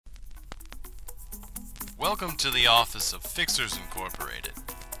Welcome to the office of Fixers Incorporated.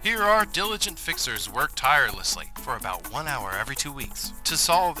 Here our diligent fixers work tirelessly for about 1 hour every 2 weeks to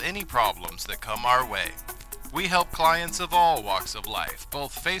solve any problems that come our way. We help clients of all walks of life,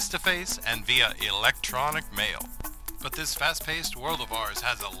 both face-to-face and via electronic mail. But this fast-paced world of ours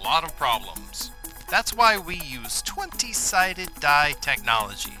has a lot of problems. That's why we use 20-sided die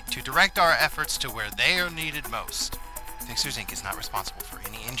technology to direct our efforts to where they are needed most. Fixers Inc. is not responsible for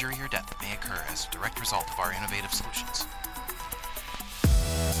any injury or death that may occur as a direct result of our innovative solutions.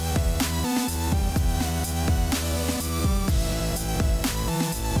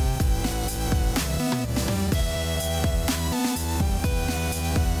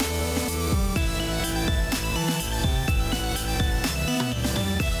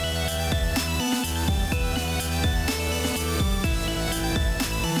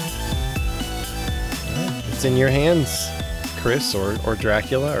 It's in your hands, Chris, or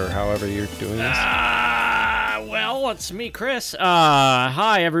Dracula, or however you're doing this. Well, it's me, Chris.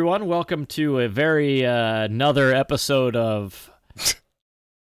 Hi, everyone. Welcome to a very another episode of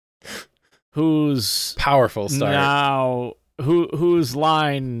Who's Powerful start. Now whose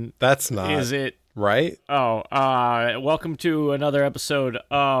line That's not is it? right. Welcome to another episode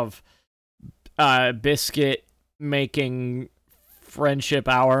of Biscuit Making Friendship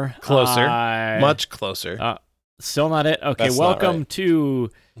Hour. Closer. Much closer. Still not it? Okay, That's not welcome right. to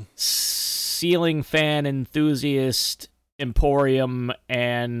Ceiling Fan Enthusiast Emporium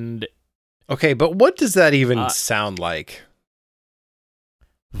and... Okay, but what does that even sound like?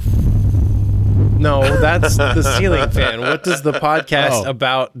 No, that's the ceiling fan. What does the podcast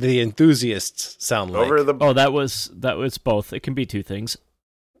about the enthusiasts sound like? that was both. It can be two things.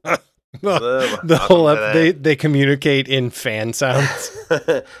 The whole they communicate in fan sounds.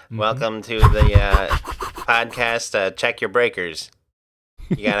 Welcome to the podcast. Check your breakers.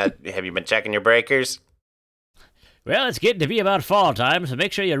 Have you been checking your breakers? Well, it's getting to be about fall time, so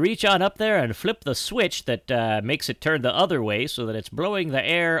make sure you reach on up there and flip the switch that makes it turn the other way so that it's blowing the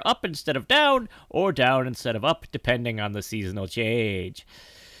air up instead of down, or down instead of up, depending on the seasonal change.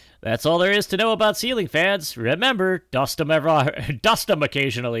 That's all there is to know about ceiling fans. Remember, dust them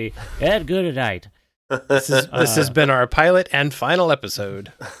occasionally, and good night. This has been our pilot and final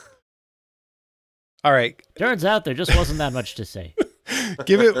episode. All right, Turns out there just wasn't that much to say.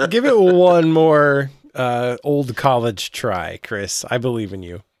 give it one more old college try, Chris. I believe in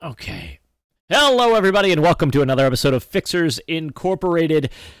you. Okay. Hello, everybody, and welcome to another episode of Fixers Incorporated.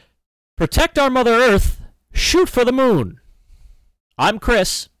 Protect our Mother Earth, shoot for the moon. I'm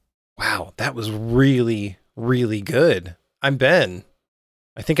Chris. Wow, that was really, really good. I'm Ben.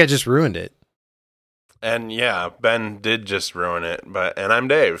 I think I just ruined it. And yeah, Ben did just ruin it, and I'm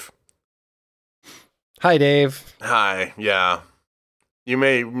Dave. Hi, Dave. Hi, yeah. You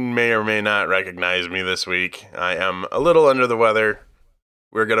may or may not recognize me this week. I am a little under the weather.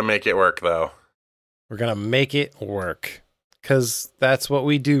 We're going to make it work, though. We're going to make it work. Because that's what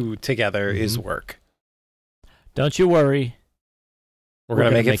we do together is work. Don't you worry. We're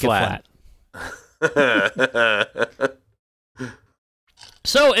going to make it flat.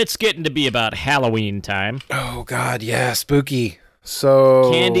 So it's getting to be about Halloween time. Oh, God, yeah, spooky.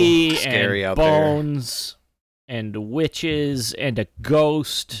 So Candy scary and out bones and witches and a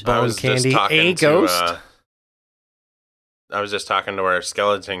ghost. Bone I was candy, just talking a to, ghost? I was just talking to our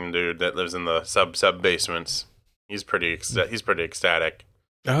skeleton dude that lives in the sub basements. He's pretty ecstatic.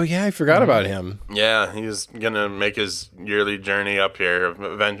 Oh, yeah, I forgot about him. Yeah, he's gonna make his yearly journey up here,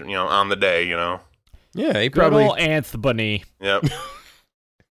 on the day, Yeah, he Good probably old Anthony. Yep.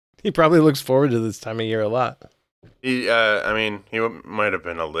 he probably looks forward to this time of year a lot. He might have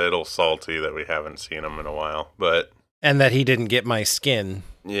been a little salty that we haven't seen him in a while, but And that he didn't get my skin.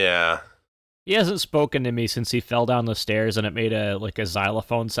 yeah. He hasn't spoken to me since he fell down the stairs and it made a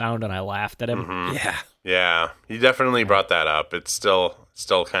xylophone sound and I laughed at him. Mhm. Yeah. Yeah, he definitely brought that up. It's still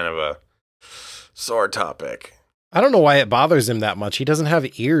kind of a sore topic. I don't know why it bothers him that much. He doesn't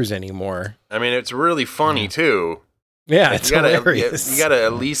have ears anymore. I mean, it's really funny too. Yeah, it's You gotta hilarious. you gotta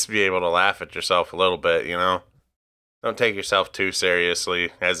at least be able to laugh at yourself a little bit, Don't take yourself too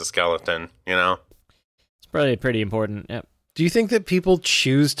seriously as a skeleton, It's probably pretty important. Yep. Do you think that people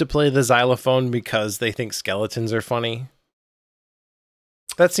choose to play the xylophone because they think skeletons are funny?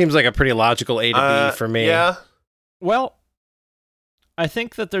 That seems like a pretty logical A to B for me. Yeah. Well, I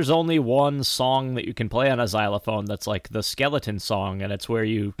think that there's only one song that you can play on a xylophone that's like the skeleton song, and it's where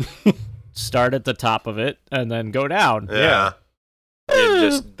you start at the top of it and then go down. Yeah. You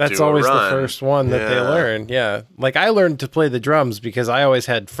just That's do a always the run. first one that they Yeah. learn. Yeah. Like I learned to play the drums because I always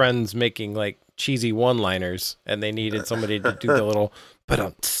had friends making like cheesy one-liners and they needed somebody to do the little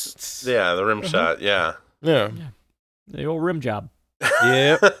Yeah, the rim shot. Yeah. Yeah. The old rim job.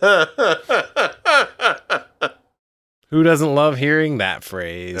 Yep. Who doesn't love hearing that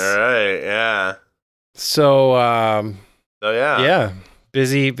phrase? All right, yeah. So, So yeah. yeah.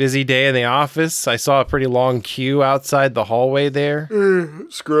 Busy day in the office. I saw a pretty long queue outside the hallway there.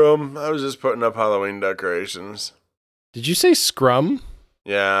 Screw 'em. I was just putting up Halloween decorations. Did you say scrum?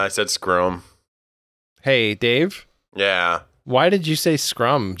 Yeah, I said screw 'em. Hey, Dave. Yeah. Why did you say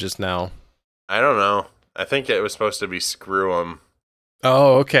scrum just now? I don't know. I think it was supposed to be screw 'em.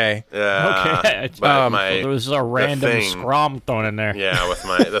 Oh, okay. Yeah. Okay. But There was a random thing- scrum thrown in there. Yeah, with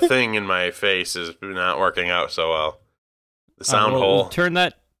the thing in my face is not working out so well. The sound Well, hole. Turn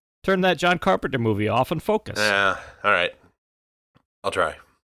that John Carpenter movie off and focus. Yeah. All right. I'll try.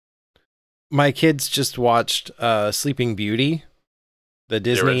 My kids just watched Sleeping Beauty, the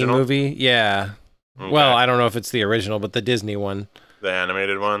Disney original? movie. Yeah. Okay. Well, I don't know if it's the original, but the Disney one. The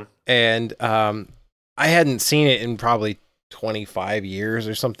animated one. And I hadn't seen it in probably 25 years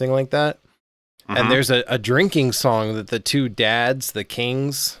or something like that. Mhm. And there's a drinking song that the two dads, the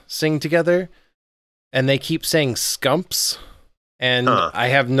Kings, sing together. And they keep saying scumps. And I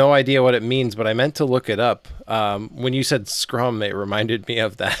have no idea what it means, but I meant to look it up. When you said scrum, it reminded me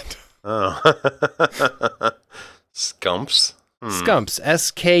of that. Oh. Scumps. Scumps.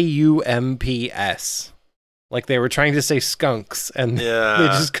 SKUMPS. Like they were trying to say skunks, and Yeah. they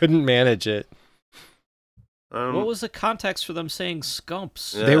just couldn't manage it. What was the context for them saying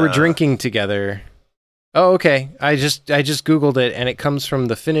scumps? Yeah. They were drinking together. Oh, okay. I just Googled it, and it comes from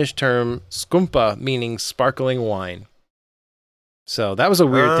the Finnish term skumpa, meaning sparkling wine. So that was a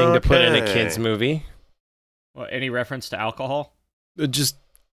weird thing to put in a Okay. kid's movie. Well, any reference to alcohol? Just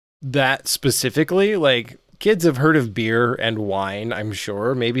that specifically, like kids have heard of beer and wine, I'm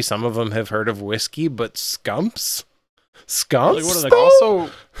sure. Maybe some of them have heard of whiskey, but scumps? Scumps? Like, what are It's the-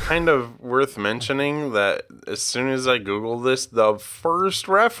 also kind of worth mentioning that as soon as I Google this, the first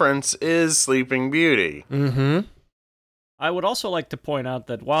reference is Sleeping Beauty. Mm-hmm. I would also like to point out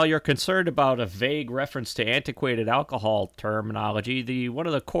that while you're concerned about a vague reference to antiquated alcohol terminology, one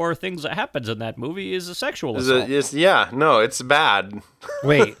of the core things that happens in that movie is a sexual assault. It's bad.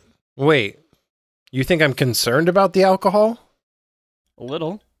 Wait. You think I'm concerned about the alcohol? A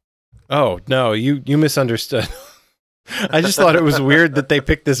little. Oh, no, you misunderstood. I just thought it was weird that they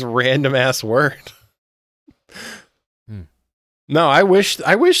picked this random ass word. No, I wish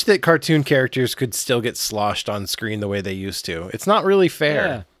that cartoon characters could still get sloshed on screen the way they used to. It's not really Yeah.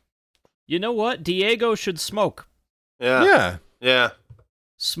 fair. You know what? Diego should smoke. Yeah. Yeah.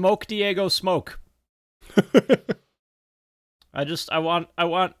 Smoke, Diego, smoke. I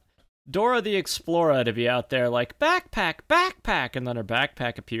want Dora the Explorer to be out there like, backpack, and then her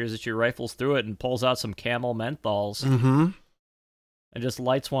backpack appears as she rifles through it and pulls out some Camel menthols Mm-hmm. and just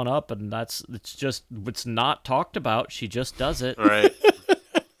lights one up, and it's not talked about. She just does it. Right.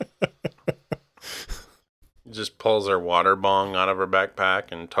 Just pulls her water bong out of her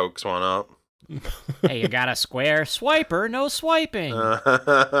backpack and tokes one up. Hey, you got a square? Swiper, no swiping.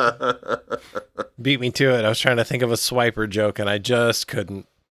 Beat me to it. I was trying to think of a swiper joke, and I just couldn't.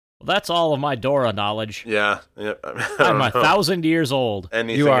 Well, that's all of my Dora knowledge. Yeah. I I'm don't know 1,000 years old.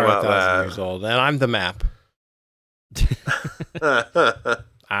 anything You are about 1,000 years old, and I'm the map. that.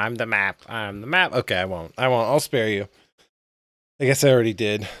 I'm the map. Okay, I won't. I'll spare you. I guess I already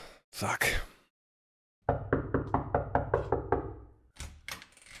did. Fuck.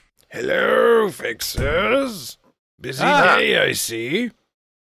 Hello, fixers. Busy day, I see.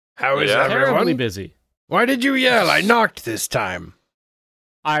 How is Yeah. Terribly everyone? busy. Why did you yell? I knocked this time.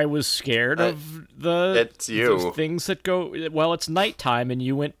 I was scared of the It's you. the things that go. Well, it's nighttime and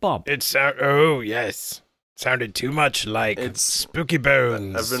you went bump. Oh, yes. Sounded too much like It's- Spooky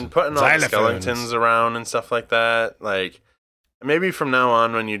Bones. I've been putting all the xylophones. skeletons around and stuff like that. Like, maybe from now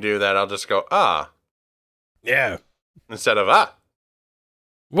on when you do that, I'll just go, Yeah. instead of.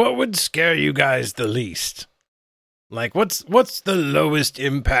 What would scare you guys the least? Like, what's the lowest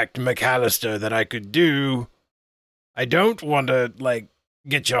impact McAllister that I could do? I don't want to, like,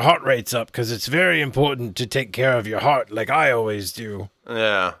 get your heart rates up, because it's very important to take care of your heart like I always do.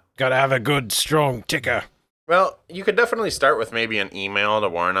 Yeah. Gotta have a good, strong ticker. Well, you could definitely start with maybe an email to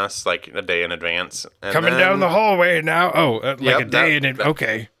warn us, like, a day in advance. And Coming then- down the hallway now. Oh, like Yep, a day that- in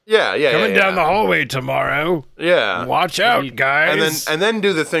okay. Yeah. Coming down the hallway tomorrow. Yeah. Watch out, guys. And then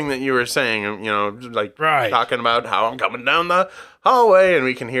do the thing that you were saying, like Right. talking about how I'm coming down the hallway and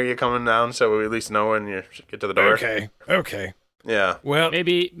we can hear you coming down, so we at least know when you get to the door. Okay. Yeah. Well,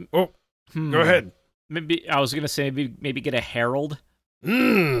 Maybe. go ahead. Maybe I was gonna say maybe get a herald.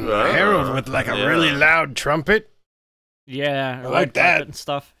 A herald with like a Yeah. really loud trumpet. Yeah, I like that. and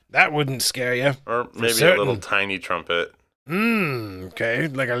stuff. That wouldn't scare you. Or maybe a certain. little tiny trumpet. Okay,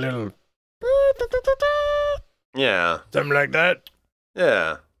 like a little... Yeah. Something like that.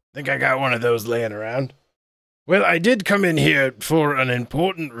 Yeah. Think I got one of those laying around. Well, I did come in here for an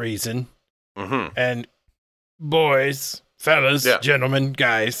important reason. Mm-hmm. And boys, fellas, Yeah. gentlemen,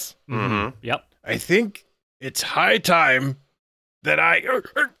 guys, Mm-hmm. Yep. I think it's high time that I...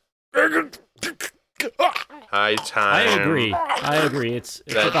 High time. I agree. It's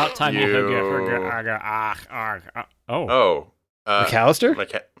That about time you. you- Oh. Oh. McAllister?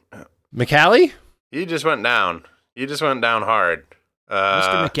 McA- McCallie? you just went down. You just went down hard.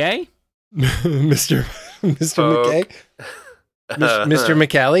 Mr. McKay? Mr. Folk. McKay? Mr.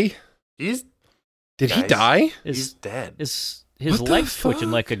 McCallie? He's Did he Guys. die? he's dead. His What the legs twitching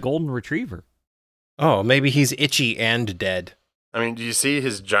fuck? like a golden retriever. Oh, maybe he's itchy and dead. I mean, do you see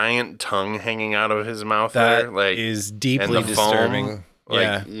his giant tongue hanging out of his mouth That there? Like, is deeply and the foam? disturbing.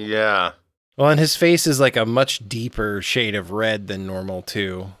 like, yeah. Well, and his face is like a much deeper shade of red than normal,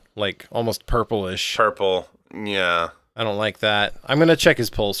 too. Like almost purplish. Purple. Yeah. I don't like that. I'm going to check his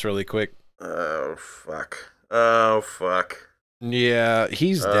pulse really quick. Oh, fuck. Oh, fuck. Yeah,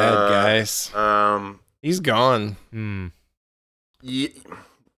 he's dead, guys. He's gone. Ye-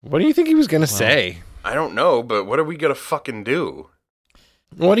 What do you think he was going to Well. say? I don't know, but what are we gonna fucking do?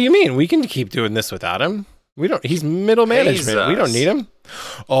 What do you mean? We can keep doing this without him. We don't. He's middle Pays management. We don't us. need him.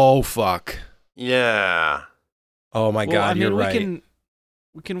 Oh, fuck. Yeah. Oh, my God, you're right.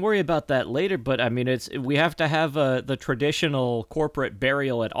 We can worry about that later, but I mean, we have to have the traditional corporate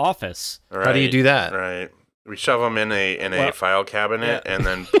burial at office. Right. How do you do that? Right. We shove him in a Well, file cabinet yeah. and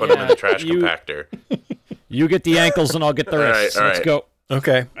then put him in the trash you- compactor. You get the ankles, and I'll get the All wrists. right, all Let's right. go.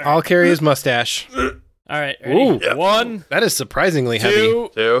 Okay, I'll carry his mustache. All right. Ready? Ooh. Yeah. 1, That is surprisingly heavy. 2,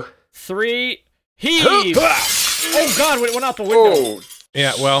 2. 3, heave! Oh God! It went out the window. Oh,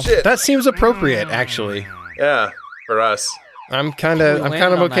 Yeah, well, Shit. that seems appropriate, actually. yeah. For us. I'm kind of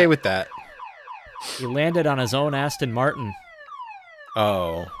landed on okay that. with that. He landed on his own Aston Martin.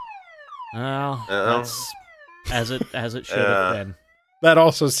 Oh, Well, Uh-oh. that's as it should Yeah. have been. that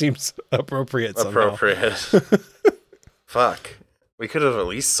also seems appropriate somehow. Appropriate. Fuck. We could have at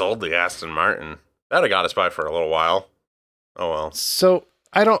least sold the Aston Martin. That'd have got us by for a little while. Oh well. So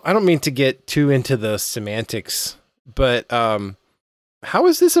I don't mean to get too into the semantics, but how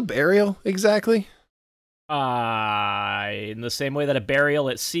is this a burial exactly? In the same way that a burial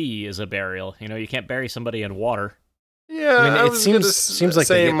at sea is a burial. You know, you can't bury somebody in water. Yeah, I mean, it was gonna seems like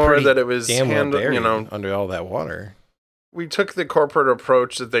they say get more pretty that it was Damn well buried you know, under all that water. we took the corporate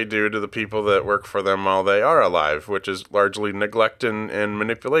approach that they do to the people that work for them while they are alive, which is largely neglect and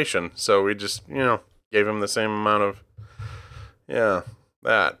manipulation. So we just, you know, gave them the same amount of,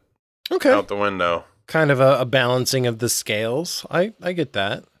 that Okay, out the window. kind of a balancing of the scales. I get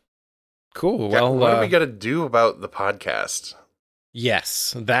that. Cool. Yeah, Well, what do we got to do about the podcast?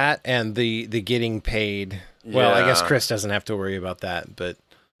 yes, that and the getting paid. Well, I guess Yeah. Chris doesn't have to worry about that, but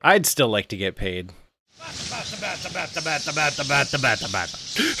I'd still like to get paid.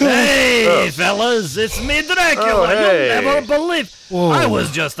 Hey, fellas, it's me, Dracula. Oh, hey. You'll never believe. Whoa. I was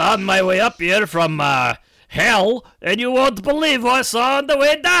just on my way up here from hell, and you won't believe what I saw on the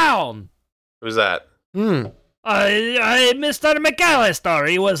way down. Who's that? Mr. McAllister,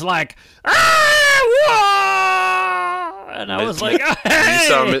 he was like, whoa! And I was like, hey! You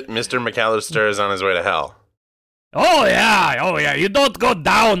saw Mr. McAllister is on his way to hell. Oh yeah, you don't go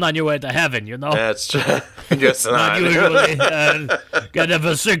down on your way to heaven, you know? That's true. Guess Not not. usually. Kind of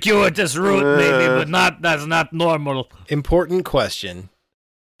a circuitous route, maybe, but that's not normal. Important question.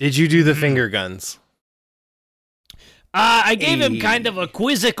 Did you do the finger guns? I gave him Hey. kind of a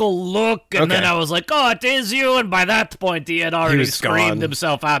quizzical look, and then Okay. I was like, oh, it is you, and by that point he had already was screamed gone.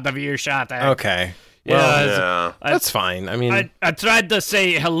 himself out of earshot. Okay. Yeah, Well, Yeah. that's fine. I mean, I tried to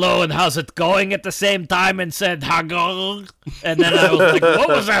say hello and how's it going at the same time and said hago, and then I was like, what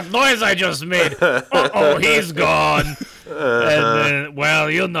was that noise I just made? Uh-oh, he's gone. And then,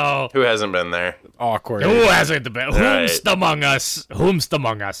 well, you know, Who hasn't been there? awkward. who hasn't been? Right. Whomst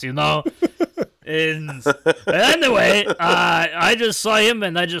among us, you know? And anyway, I just saw him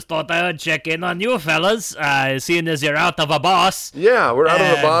and I just thought I would check in on you fellas, seeing as you're out of a boss. Yeah, we're out of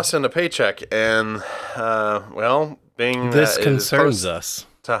a And- boss and a paycheck, and well, being This that it is concerns close us.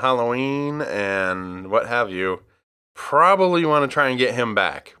 to Halloween and what have you, probably want to try and get him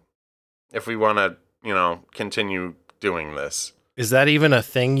back if we want to, you know, continue doing this. Is that even a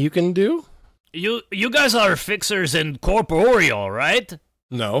thing you can do? You guys are fixers in corporeal, right?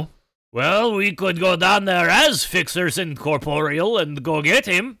 No. Well, we could go down there as fixers in corporeal and go get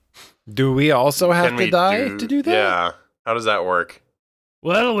him. Do we also have Can to we die to do that? Yeah. How does that work?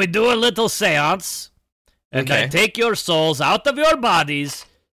 Well, we do a little seance, and I Okay. take your souls out of your bodies,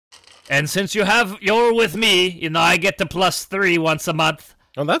 and since you're with me, I get the +3 once a month.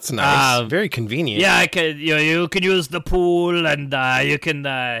 Oh, that's nice. Um, Very convenient. Yeah, I can. You can use the pool, and you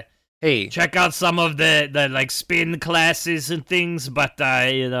can Hey, check out some of the like spin classes and things. But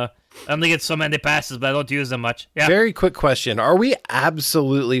I only get so many passes, but I don't use them much. Yeah. very quick question. Are we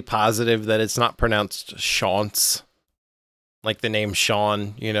absolutely positive that it's not pronounced Shance? Like the name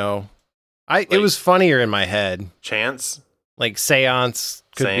Sean, It was funnier in my head. Chance? Like seance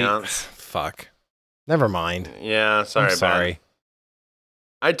could Seance. be. Fuck. Never mind. Yeah, sorry, I'm Ben. sorry.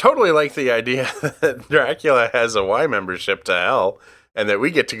 I totally like the idea that Dracula has a Y membership to hell and that we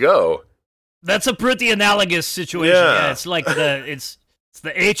get to go. That's a pretty analogous situation. Yeah. Yeah, it's like it's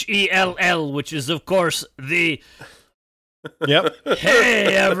the HELL, which is of course the Yep.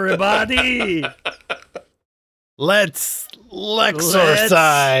 hey everybody. Let's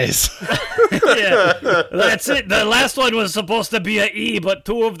exercise. Yeah, that's it. The last one was supposed to be a E, but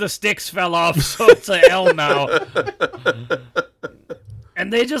 2 of the sticks fell off, so it's a L now.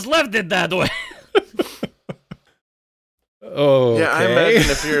 And they just left it that way. Oh, Yeah, I imagine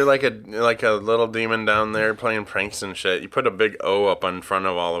if you're like a little demon down there playing pranks and shit, you put a big O up in front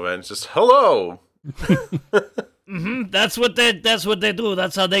of all of it. It's just hello. That's what they do.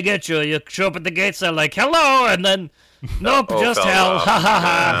 That's how they get you. You show up at the gates, they're like, hello, and then nope, Oh, just fell hell. off. Ha ha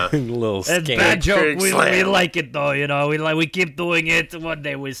ha. Yeah. little It's scam. bad joke. Big We slam. like it though, we keep doing it. One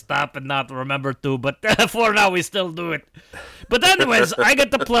day we stop and not remember to, but for now we still do it. But anyways, I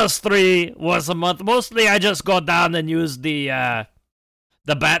get the +3 once a month. Mostly I just go down and use the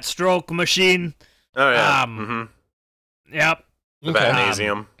bat stroke machine. Oh yeah. Yep. The Okay.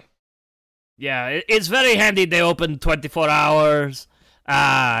 Batnasium. Yeah, it's very handy. They open 24 hours.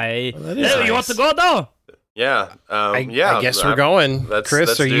 that is You want nice. to go though? Yeah. I guess I'm- we're going. let's- Chris,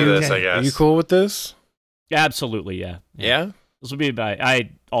 let's are do you this, I are you guess. cool with this? Absolutely, yeah. Yeah. This will be I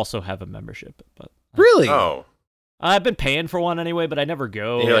also have a membership, but Really? Oh. I've been paying for one anyway, but I never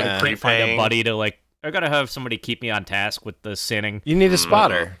go. You're, like, I can't find a prepaying? buddy to I gotta have somebody keep me on task with the sinning. You need a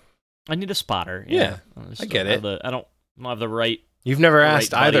spotter. I need a spotter. Yeah, just I get don't have it. I don't have the right. You've never Right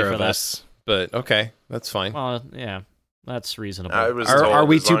asked buddy either for of that. us, but okay, that's fine. Well, yeah, that's reasonable. I was told Are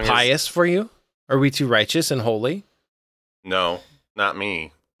we as too long as- pious for you? Are we too righteous and holy? No, not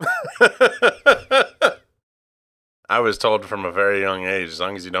me. I was told from a very young age, as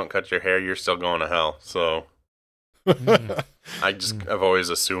long as you don't cut your hair, you're still going to hell. So I've always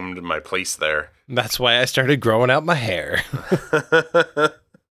assumed my place there. That's why I started growing out my hair.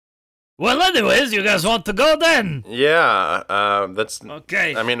 Well, anyways, you guys want to go then? Yeah, that's.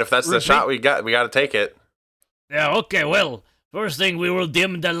 Okay. I mean, if that's the Repeat- shot we got to take it. Yeah. Okay. Well, first thing we will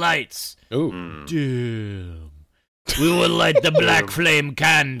dim the lights. Ooh. Mm. Dim. We will light the black flame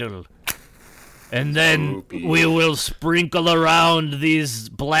candle. And then Spooky. we will sprinkle around these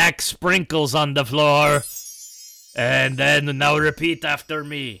black sprinkles on the floor. And then now repeat after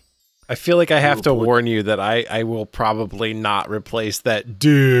me. I feel like I have to warn you that I will probably not replace that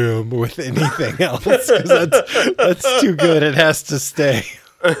doom with anything else because that's too good. It has to stay.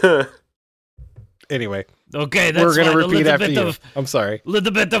 Anyway, Okay, that's we're gonna fine. repeat a after little bit you. of I'm sorry.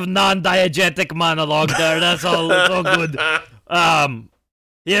 little bit of non-diegetic monologue there. That's all. It's all good.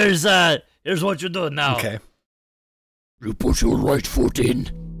 Here's what you do now. Okay. You put your right foot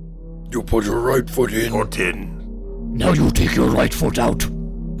in. You put your right foot in. 14. Now you take your right foot out.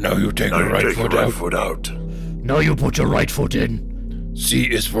 Now you take your right foot out. foot out. Now you put your right foot in. C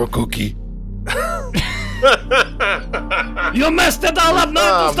is for cookie. You messed it all up. Now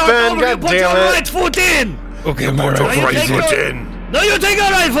Oh, to start Ben, over. You God put damn your it. right foot in. Okay, my Now you right take foot your- in. Now you take your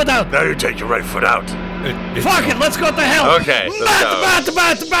right foot out. Now you take your right foot out. Fuck it. Let's go to hell. Okay, let's bat, go.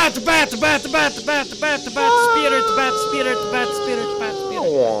 bat, bat, bat, bat, bat, bat, bat, bat, spirit, bat, spirit, bat, spirit, bat,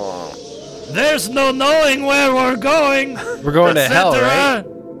 spirit. There's no knowing where we're going. We're going to hell, etc. right?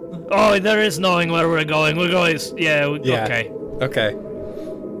 Oh, there is knowing where we're going. We're going. Yeah. Yeah. Okay. Okay.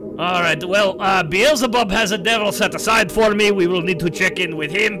 All right. Well, Beelzebub has a devil set aside for me. We will need to check in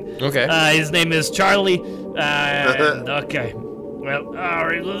with him. Okay. His name is Charlie. And, okay. Well, all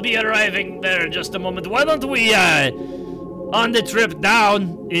right. We'll be arriving there in just a moment. Why don't we, on the trip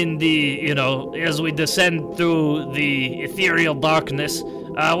down in the, as we descend through the ethereal darkness,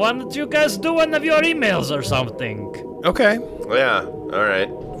 why don't you guys do one of your emails or something? Okay. Yeah, alright.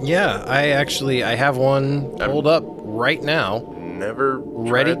 Yeah, I have one pulled up right now. Never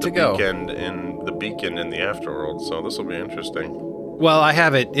Ready tried to the go. beacon in the afterworld, so this will be interesting. Well, I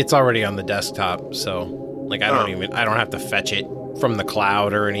have it. It's already on the desktop, so like I don't have to fetch it from the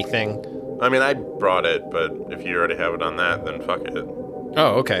cloud or anything. I mean, I brought it, but if you already have it on that, then fuck it.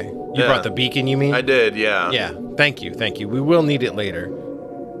 Oh, okay. You Yeah. brought the beacon, you mean? I did, yeah. Yeah. Thank you. We will need it later.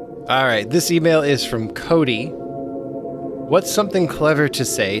 All right. This email is from Cody. What's something clever to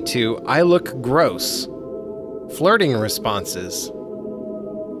say to "I look gross"? Flirting responses.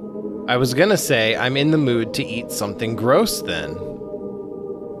 I was gonna say I'm in the mood to eat something gross then.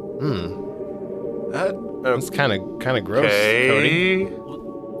 That's kind of gross, Cody. Okay.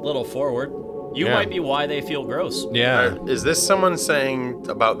 Little forward. You Yeah. might be why they feel gross. Yeah. Is this someone saying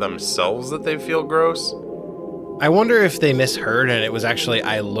about themselves that they feel gross? I wonder if they misheard and it was actually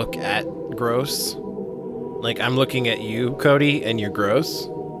I look at gross. Like I'm looking at you, Cody, and you're gross.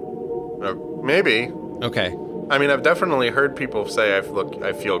 Maybe. Okay. I mean, I've definitely heard people say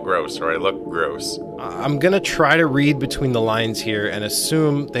I feel gross or I look gross. I'm going to try to read between the lines here and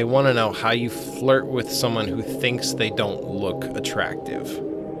assume they want to know how you flirt with someone who thinks they don't look attractive.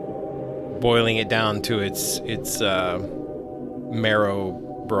 Boiling it down to its marrow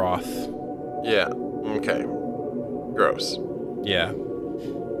broth. Yeah. Okay. Gross. Yeah.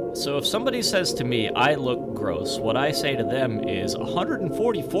 So if somebody says to me, I look gross, what I say to them is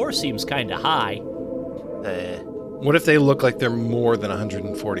 144 seems kind of high. What if they look like they're more than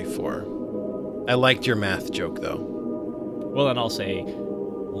 144? I liked your math joke, though. Well, then I'll say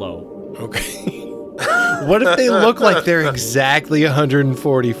low. Okay. What if they look like they're exactly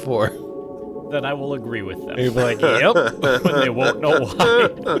 144? Then I will agree with them. You'd be like, yep. But they won't know why.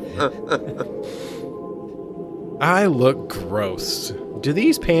 I look gross. Do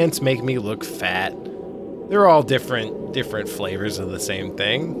these pants make me look fat? They're all different flavors of the same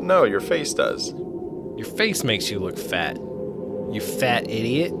thing. No, your face does. Your face makes you look fat. You fat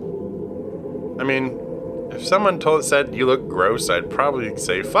idiot. I mean, if someone said you look gross, I'd probably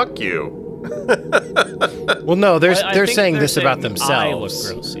say fuck you. Well, no, I they're think saying they're this about saying themselves. I look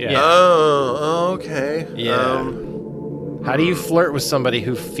gross. Yeah. Oh, okay. Yeah. How do you flirt with somebody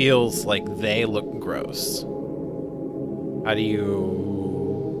who feels like they look gross? How do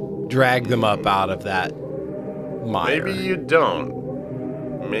you drag them up out of that mire? Maybe you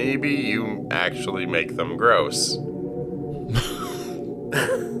don't. Maybe you actually make them gross.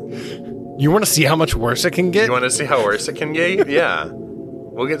 You want to see how much worse it can get? You want to see how worse it can get? Yeah.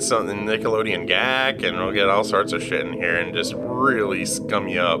 We'll get something Nickelodeon Gak, and we'll get all sorts of shit in here and just really scum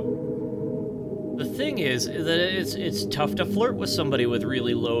you up. The thing is that it's tough to flirt with somebody with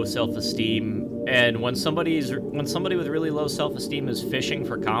really low self-esteem, and when somebody with really low self-esteem is fishing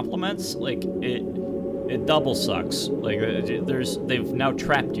for compliments, like it double sucks. Like they've now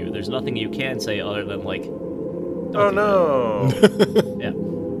trapped you. There's nothing you can say other than like, Oh no. yeah.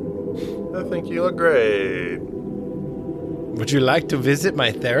 I think you look great. Would you like to visit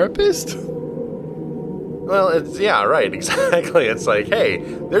my therapist? Well, right, exactly. It's like, hey,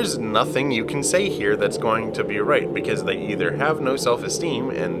 there's nothing you can say here that's going to be right because they either have no self-esteem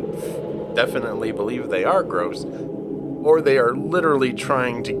and definitely believe they are gross, or they are literally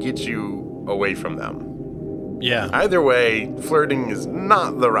trying to get you away from them. Yeah. Either way, flirting is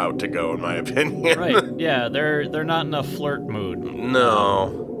not the route to go, in my opinion. Right. Yeah. They're not in a flirt mood.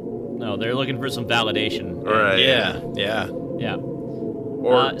 No. No, they're looking for some validation. Right. Yeah. Yeah.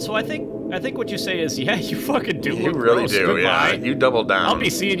 Or So I think what you say is, yeah, you fucking do. you look really gross. do, Goodbye. yeah. You double down. I'll be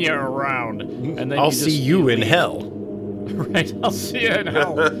seeing you around, and then I'll you see just you in leave. hell. Right, I'll see you in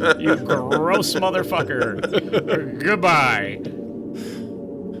hell, you gross motherfucker. Goodbye.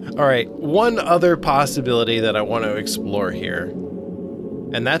 All right, one other possibility that I want to explore here,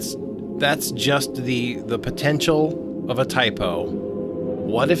 and that's just the potential of a typo.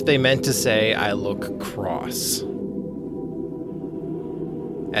 What if they meant to say I look cross?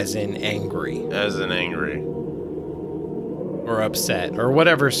 As in angry As an angry. or upset or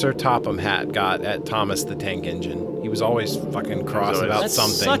whatever Sir Topham Hatt got at Thomas the Tank Engine. He was always fucking cross always- about That's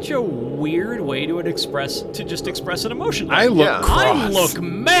something. such a weird way to express an emotion. I look Yeah. cross. I look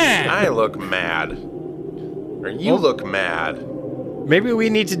mad. I look mad. Or you look mad. Maybe we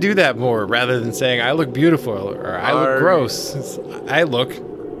need to do that more rather than saying I look beautiful or I look gross. I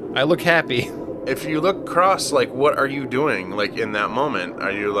look happy. If you look cross, like, what are you doing? Like, in that moment,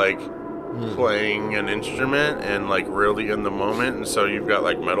 are you like playing an instrument and like really in the moment, and so you've got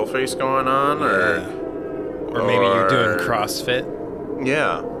like metal face going on, Or maybe you're doing CrossFit.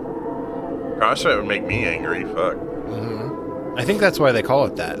 Yeah, CrossFit would make me angry. Fuck. I think that's why they call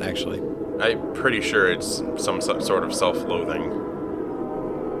it that, actually. I'm pretty sure it's some sort of self-loathing.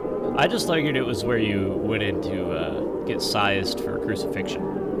 I just figured it was where you went in to get sized for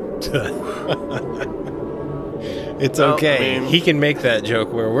crucifixion. It's Well, okay. I mean- He can make that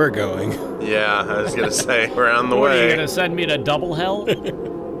joke where we're going. Yeah, I was gonna say we're on the What, are you way. gonna send me to double hell?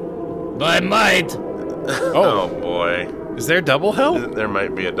 I might. Oh boy. Is there double hell? There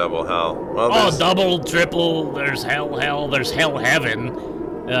might be a double hell. Well, Oh, there's, double, triple. There's hell. There's hell heaven.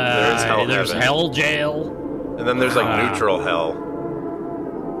 There is hell There's heaven. hell jail. and then there's like neutral hell,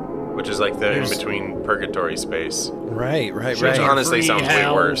 which is like the in There's- between purgatory space, Right. which Right. honestly Free sounds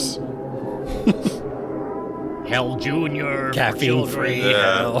hell. way worse. Hell Junior. for Caffeine children. free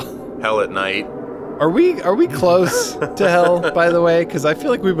Yeah. hell. Hell at night. Are we close to hell, by the way? Because I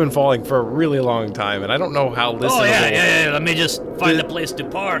feel like we've been falling for a really long time, and I don't know how listenable. Oh yeah. Let me just find a place to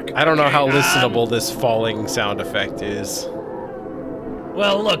park. I don't know Okay, how listenable this falling sound effect is.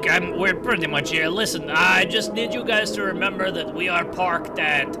 Well, look, we're pretty much here. Listen, I just need you guys to remember that we are parked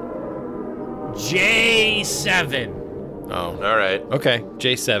at J7. Oh. All right. Okay.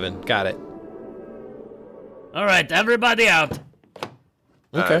 J7. Got it. All right, everybody out.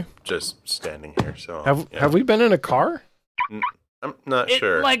 Okay. Just standing here. So Have we been in a car? I'm not It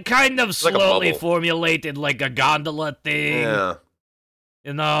sure. like kind of like a slowly bubble. formulated like a gondola thing. Yeah.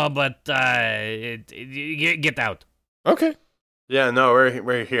 You know, but get out. Okay. Yeah. No,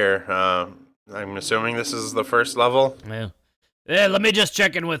 we're here. I'm assuming this is the first level. Yeah, let me just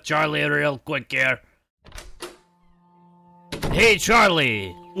check in with Charlie real quick here. Hey,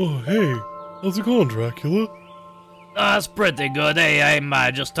 Charlie. Oh, hey. How's it going, Dracula? That's pretty good. Hey, I'm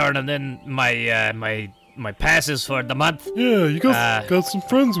just turning in my passes for the month. Yeah, you got some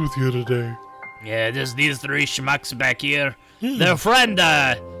friends with you today. Yeah, there's these three schmucks back here. Yeah. Their friend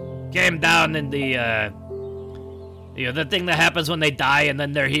came down in the the thing that happens when they die and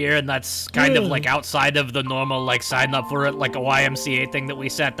then they're here, and that's kind of Yeah. like outside of the normal like sign up for it, like a YMCA thing that we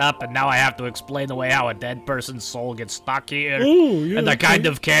set up, and now I have to explain the way how a dead person's soul gets stuck here. Oh, yeah. And I okay. kind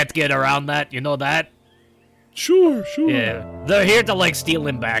of can't get around that, you know that? Sure. Yeah. They're here to like steal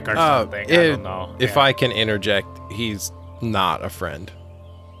him back or something. I don't know. If I can interject, he's not a friend.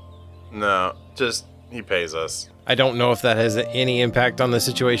 No, just he pays us. I don't know if that has any impact on the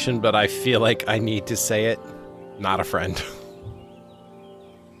situation, but I feel like I need to say it. Not a friend.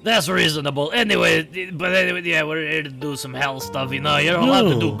 That's reasonable. Anyway, yeah, we're here to do some hell stuff, you know. You're allowed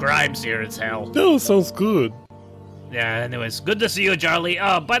to do No. crimes here, it's hell. That sounds good. Yeah, anyways, good to see you, Charlie.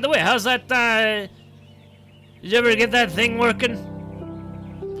 Oh, by the way, how's that, did you ever get that thing working?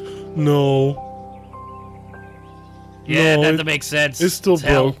 No. Yeah, No, that makes sense. It's still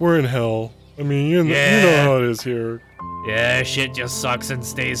hell. broke. We're in hell. I mean, you know Yeah. how it is here. Yeah, shit just sucks and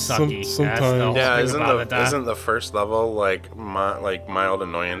stays sucky. Sometimes. That's the whole Yeah, thing isn't about it, isn't the first level like mild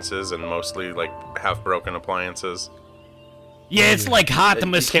annoyances and mostly like half broken appliances? Yeah, it's like hot You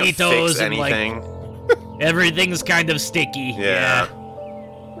can't mosquitoes fix and like anything. everything's kind of sticky. Yeah.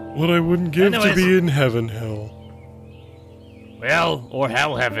 What I wouldn't give to Anyways. be in heaven, hell. Well, or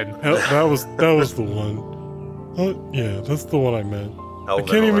hell heaven. Hell, that was the one. Yeah, that's the one I meant. Hell I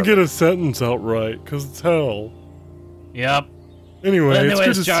can't even get a sentence out right, because it's hell. Yep. Anyway, it's good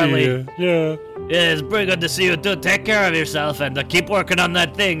Anyways, to Charlie. see you. Yeah. Yeah, it's pretty good to see you too. Take care of yourself and keep working on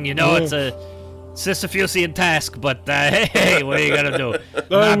that thing. You know, Yeah. it's a Sisyphusian task, but hey, what are you gonna do? I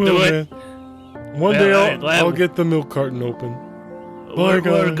Not will, do it? man. One Well, day alright, well, I'll get the milk carton open. We're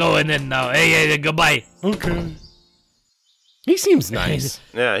guys. going in now. Hey, goodbye. Okay. He seems nice.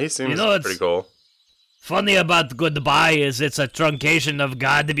 Yeah, he seems You know, it's- pretty cool. Funny about goodbye is it's a truncation of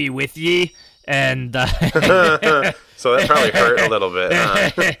God be with ye, and So that probably hurt a little bit. Huh?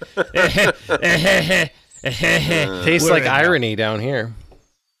 Tastes We're like in now. irony down here.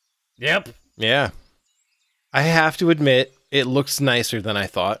 Yep. Yeah. I have to admit, it looks nicer than I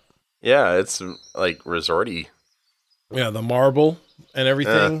thought. Yeah, it's like resorty. Yeah, the marble and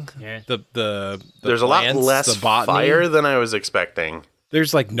everything. Yeah. The There's a lot plants, less the botany. fire than I was expecting.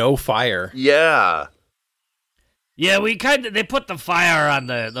 There's like no fire. Yeah. Yeah, they put the fire on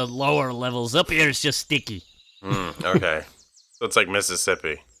the lower levels. Up here it's just sticky. Okay. So it's like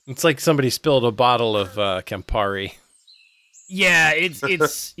Mississippi. It's like somebody spilled a bottle of Campari. Yeah,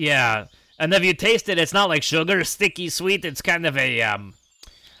 it's yeah. And if you taste it, it's not like sugar, sticky, sweet. It's kind of a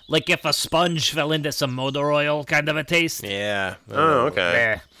like if a sponge fell into some motor oil, kind of a taste. Yeah. Oh, okay.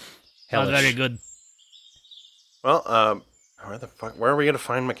 Yeah, sounds Hellish. very good. Well, where are we gonna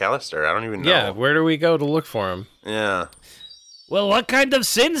find McAllister? I don't even know. Yeah, where do we go to look for him? Yeah. Well, what kind of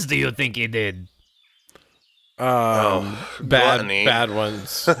sins do you think he did? Gluttony. Bad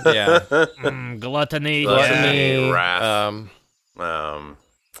ones. Yeah. Gluttony. Gluttony. Yeah. Wrath. Um,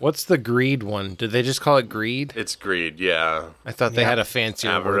 what's the greed one? Did they just call it greed? It's greed. Yeah. I thought they had a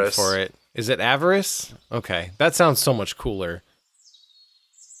fancier word Avarice. for it. Is it avarice? Okay, that sounds so much cooler.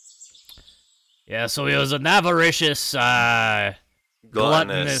 Yeah, so he was an avaricious,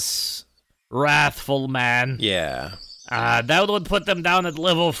 gluttonous, wrathful man. Yeah. That would put them down at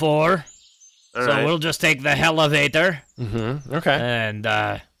level 4. All So right. we'll just take the elevator Mm-hmm. Okay. and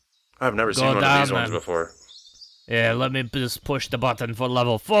I've never seen go one of these down ones and- before. yeah, let me just push the button for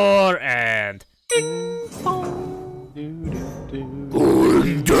level 4 and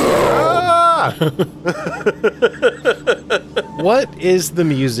Ah! What is the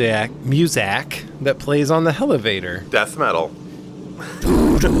music that plays on the elevator? Death metal.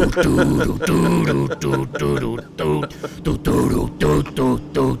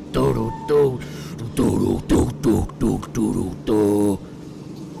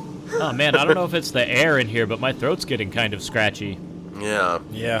 oh man, I don't know if it's the air in here, but my throat's getting kind of scratchy. Yeah,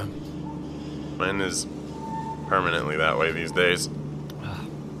 Yeah. mine is permanently that way these days.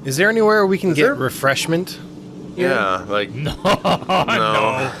 Is there anywhere we can get there- refreshment? Yeah, like No,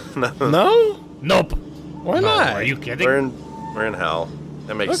 no, no. No? nope. Why No, not? are you kidding? We're in hell.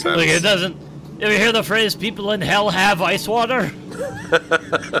 That makes Look, it sense. doesn't. You ever hear the phrase "people in hell have ice water"?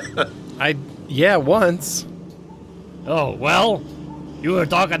 Yeah, once. Oh well, you were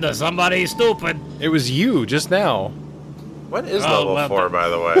talking to somebody stupid. It was you just now. What is Oh, level well, 4, by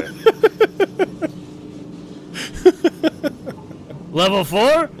the way? Level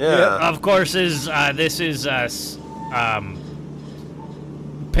 4? Yeah. Of course is this is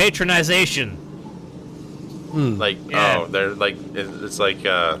patronization. Like, Yeah. oh, they're like, it's like,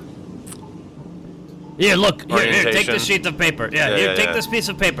 Here, look. Here, take Orientation. this sheet of paper. Yeah, Yeah, here, yeah, take yeah. this piece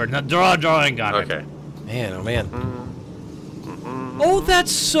of paper. Now draw a drawing on it. okay. Man, oh man. Oh,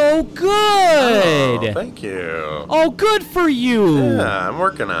 that's so good. Oh, thank you. Oh, good for you. Yeah, I'm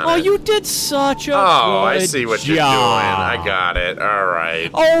working on Oh, it. you did such a Oh, I good see what you're doing. job. I got it. All right.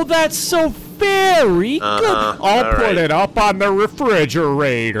 Oh, that's so very Uh-huh. good. I'll All put right. it up on the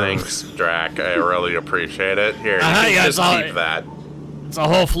refrigerator. Thanks, Drac. I really appreciate it. Here, you Uh-huh, can yeah, just it's all- keep that. It's a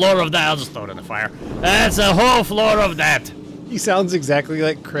whole floor of that. I'll just throw it in the fire. That's a whole floor of that. He sounds exactly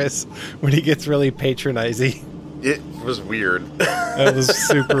like Chris when he gets really patronizing. It was weird. That was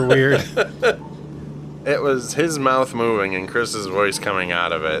super weird. It was his mouth moving and Chris's voice coming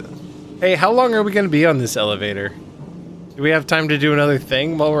out of it. Hey, how long are we going to be on this elevator? Do we have time to do another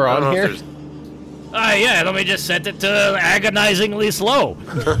thing while we're I don't on know here? if Yeah, let me just set it to agonizingly slow.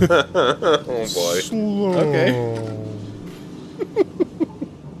 there's... Oh, boy. Okay.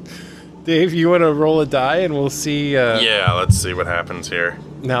 Dave, you want to roll a die and we'll see Yeah, let's see what happens here.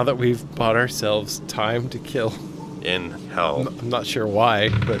 now that we've bought ourselves time to kill. In hell. I'm not sure why,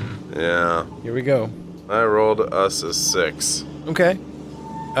 but Yeah. here we go. I rolled us a 6. Okay.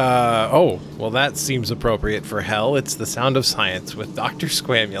 Oh, well that seems appropriate for hell. It's The Sound of Science with Dr.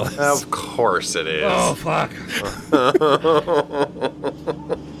 Squamulus. Of course it is. Oh, fuck.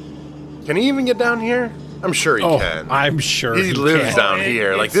 Can he even get down here? I'm sure he Oh, can. I'm sure He lives can. down It-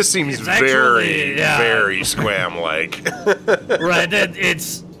 here. Like, this seems it's actually- very, yeah. very Squam-like. Right,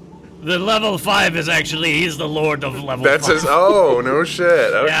 it's... The level 5 is actually, he's the lord of level That's 5. his... Oh, no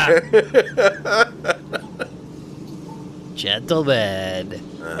shit. Okay. Gentlemen.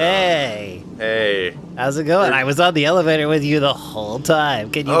 Hey, Hey. how's it going? I was on the elevator with you the whole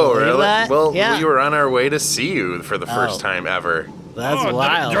time. Can you Oh, believe really? that? Well, yeah, we were on our way to see you for the first Oh. time ever. that's Oh,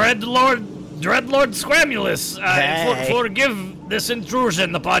 wild. Dreadlord Squamulus, Hey. forgive this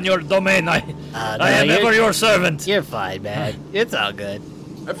intrusion upon your domain. I No, am you're- ever your servant. You're fine, man. It's all good.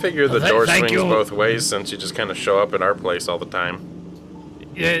 I figure the Well, door thank swings you. both ways since you just kind of show up at our place all the time.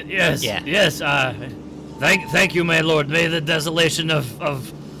 Yes, Yeah. yes. Thank you, my lord. May the desolation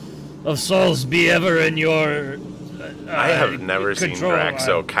of souls be ever in your. I have never seen control. Drax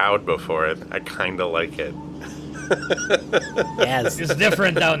so cowed before. I kind of like it. Yes, It's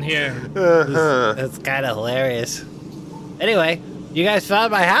different down here. it's kind of hilarious. Anyway, you guys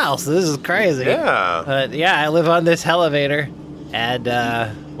found my house. This is crazy. Yeah. But yeah, I live on this elevator, and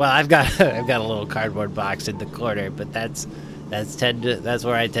well, I've got I've got a little cardboard box in the corner, but that's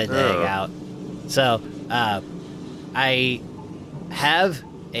where I tend to hang Oh. out. So I have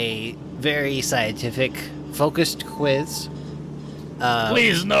a very scientific focused quiz.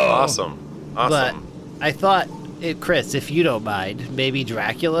 Please no. Awesome. But Awesome. I thought, Chris, if you don't mind, maybe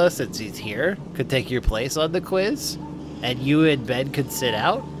Dracula, since he's here, could take your place on the quiz, and you and Ben could sit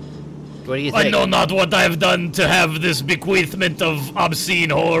out. What do you think? I know not what I've done to have this bequeathment of obscene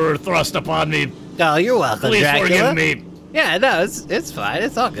horror thrust upon me. Oh, you're welcome, Please Dracula. forgive me. Yeah, no, it's fine.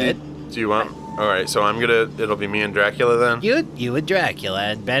 It's all good. Do you want... All right, so it'll be me and Dracula then? You and Dracula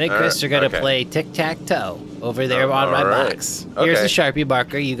and Ben and All Chris right, are gonna okay. play tic-tac-toe over there Oh, on my all right. box. Here's Okay. a Sharpie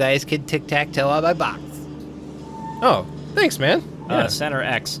marker. You guys can tic-tac-toe on my box. Oh, thanks, man. Yeah. Center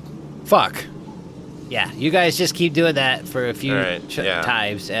X. Fuck. Yeah, you guys just keep doing that for a few All right, yeah.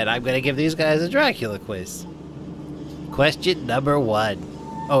 times, and I'm gonna give these guys a Dracula quiz. Question number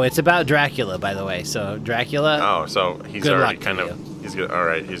 1. Oh, it's about Dracula, by the way. So Dracula. Oh, so he's Good already luck kind to of. He's good. All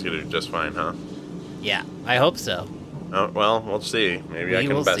right, he's gonna do just fine, huh? Yeah, I hope so. Oh well, we'll see. Maybe I We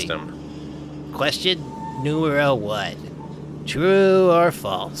can will best see. him. Question numero 1. True or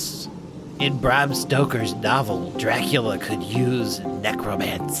false? In Bram Stoker's novel, Dracula could use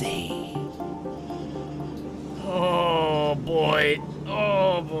necromancy. Oh boy.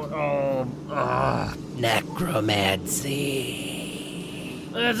 Oh boy. Necromancy.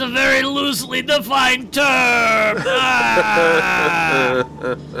 That's a very loosely defined term. Ah!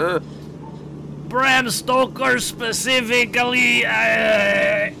 Bram Stoker specifically.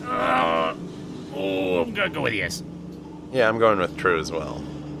 I'm gonna go with yes. Yeah, I'm going with true as well.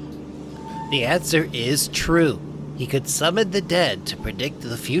 The answer is true. He could summon the dead to predict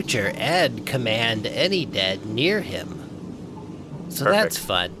the future and command any dead near him. So that's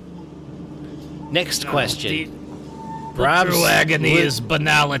fun. Next question. The true agony Sto- is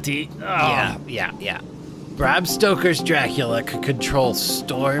banality. Oh. Yeah. Bram Stoker's Dracula could control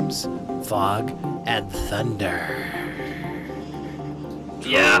storms, fog, and thunder.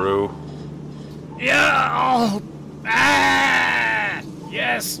 Yeah. True. Yeah. Oh. Ah.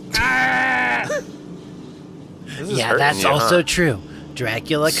 Yes. Ah. This is Yeah, hurting that's you, also huh? true.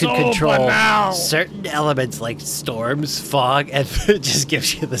 Dracula could So control banal. certain elements like storms, fog, and it just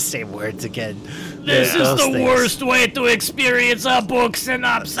gives you the same words again. This is Those the things. worst way to experience a book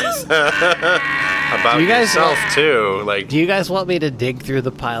synopsis. About You guys yourself too. Like, Do you guys want me to dig through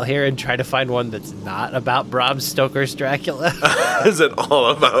the pile here and try to find one that's not about Bram Stoker's Dracula? is it all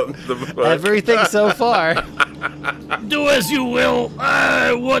about the book? Everything so far. Do as you will.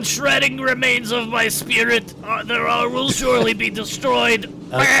 What shredding remains of my spirit will surely be destroyed.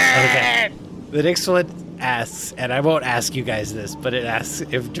 Okay. The next one asks, and I won't ask you guys this, but it asks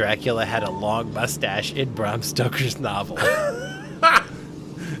if Dracula had a long mustache in Bram Stoker's novel.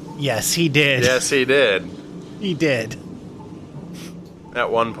 Yes, he did. Yes, he did. He did.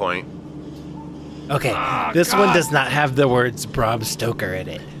 At one point. Okay, Oh, this one God. does not have the words Bram Stoker in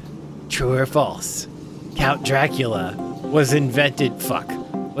it. True or false? Count Dracula was invented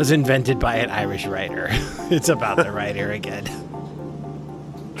by an Irish writer. It's about the writer again.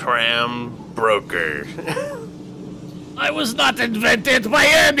 Tram broker. I was not invented by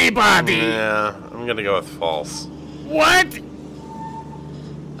anybody. Yeah, I'm gonna go with false. What?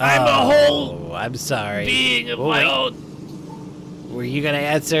 I'm a whole I'm sorry. being of Oh, my wait. own. Were you gonna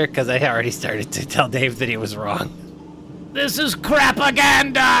answer? Because I already started to tell Dave that he was wrong. This is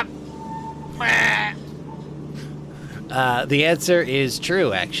crapaganda. The answer is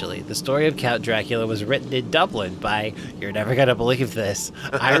true, actually. The story of Count Dracula was written in Dublin by, you're never gonna believe this,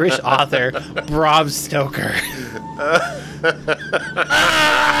 Irish author Bram Stoker.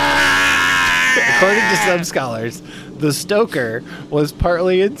 According to some scholars, the Stoker was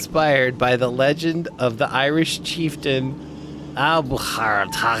partly inspired by the legend of the Irish chieftain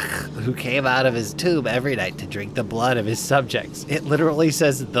Abhartach, who came out of his tomb every night to drink the blood of his subjects. It literally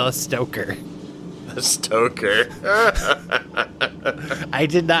says the Stoker. The Stoker. I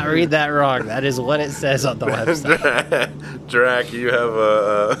did not read that wrong. That is what it says on the website. Drac, you have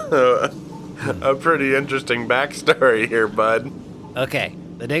a pretty interesting backstory here, bud. Okay,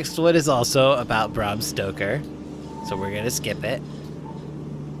 the next one is also about Bram Stoker, so we're gonna skip it.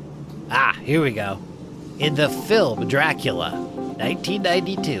 Here we go. In the film Dracula,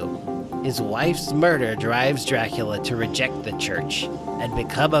 1992, his wife's murder drives Dracula to reject the church and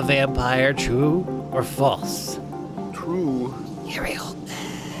become a vampire. True or false? True. Uriel.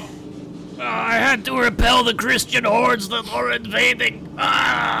 I had to repel the Christian hordes that were invading.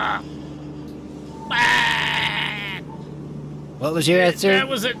 What was your answer? That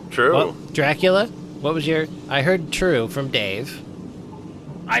was it. True. What, Dracula? What was your... I heard true from Dave.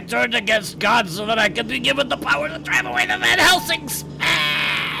 I turned against God so that I could be given the power to drive away the Van Helsings.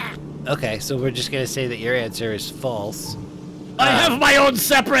 Okay, so we're just gonna say that your answer is false. I have my own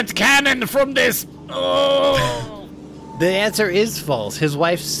separate canon from this. Oh. The answer is false. His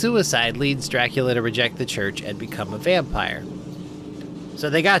wife's suicide leads Dracula to reject the church and become a vampire. So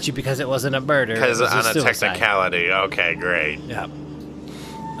they got you because it wasn't a murder. Because it was on a suicide. technicality. Okay, great. Yeah.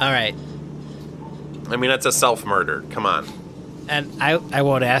 All right. I mean, that's a self-murder. Come on. And I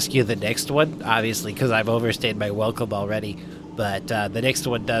won't ask you the next one, obviously, because I've overstayed my welcome already. But the next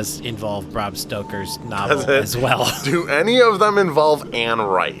one does involve Bram Stoker's novel Does it? as well. Do any of them involve Anne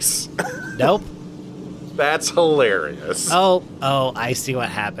Rice? Nope. That's hilarious. Oh, I see what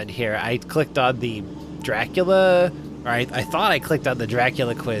happened here. I clicked on the Dracula, or I thought I clicked on the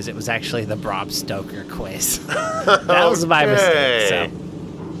Dracula quiz. It was actually the Bram Stoker quiz. That was my mistake. So,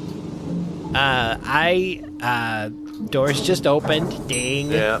 Doors just opened.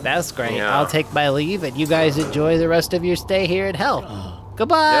 Ding. Yeah. That's great. Yeah. I'll take my leave, and you guys enjoy the rest of your stay here in hell.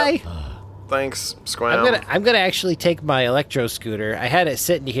 Goodbye. Yep. Thanks, Squam. I'm gonna actually take my electro scooter. I had it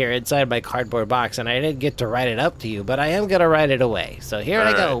sitting here inside my cardboard box, and I didn't get to ride it up to you, but I am gonna ride it away. So here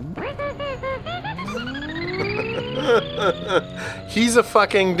I go. He's a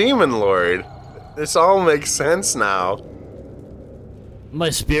fucking demon lord. This all makes sense now. My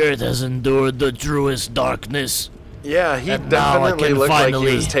spirit has endured the truest darkness. Yeah, he And now I definitely can looked like he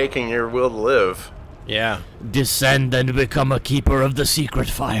finally- was taking your will to live. Yeah. Descend and become a keeper of the secret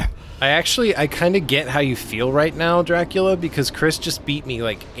fire. I kind of get how you feel right now, Dracula, because Chris just beat me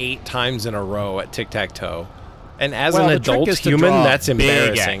like 8 times in a row at tic-tac-toe. And as Well, an the trick adult is to human, draw that's big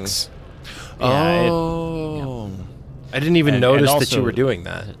embarrassing. X. Oh. I didn't even And notice that also- you were doing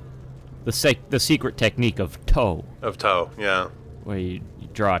that. The secret technique of toe, Of toe, yeah. where you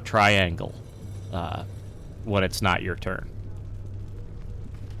draw a triangle when it's not your turn.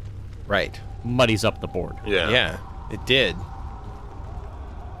 Right. Muddies up the board. Yeah. Yeah, it did.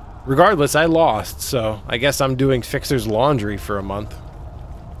 Regardless, I lost, so I guess I'm doing Fixer's laundry for a month.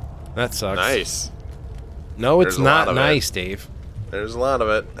 That sucks. Nice. No, it's There's a lot not of it. nice, Dave. There's a lot of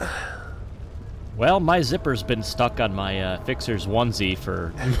it. Well, my zipper's been stuck on my fixer's onesie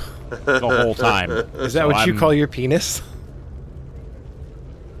for the whole time. Is that what you call your penis?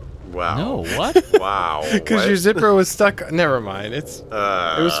 Wow. No, what? Wow. Because What? your zipper was stuck. Never mind. It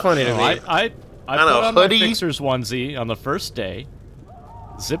was funny to No, me. I On put a on my hoodie? fixer's onesie on the first day,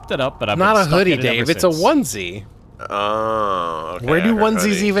 zipped it up, but I've Not been a stuck hoodie, in it ever Dave. It's a since. onesie. Oh, okay. Where do I heard onesies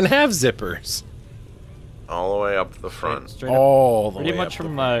hoodie. even have zippers? All the way up the front. Straight up, All the pretty way much up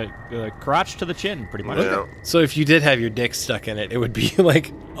from crotch to the chin, pretty much. Yeah. So if you did have your dick stuck in it, it would be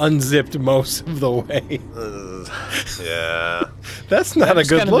like unzipped most of the way. Yeah. That's not a just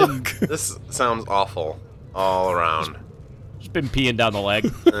good kind of look. This sounds awful all around. Just been peeing down the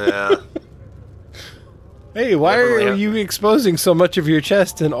leg. Yeah. Hey, why Definitely are have- you exposing so much of your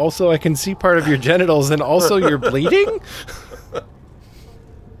chest, and also I can see part of your genitals, and also you're bleeding?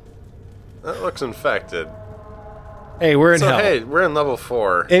 That looks infected. Hey, we're in So hell. hey, we're in level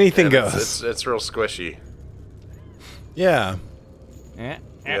 4. Anything and it's- goes. It's real squishy. Yeah.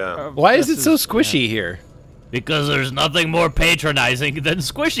 Yeah. Why is it so squishy here? Because there's nothing more patronizing than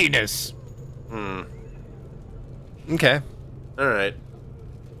squishiness. Okay. All right.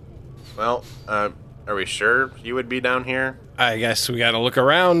 Well, are we sure you would be down here? I guess we gotta look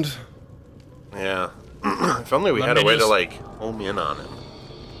around. Yeah. If only we Let had a me way to just- like home in on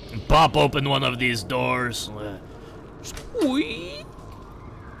it. Pop open one of these doors. Squeak.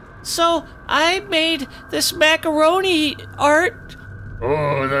 So, I made this macaroni art.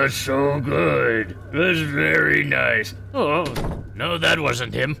 Oh, that's so good. That's very nice. Oh, no, that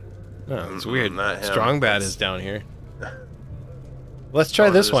wasn't him. Oh, it's weird. not him. Strong Bad It's- is down here. Let's try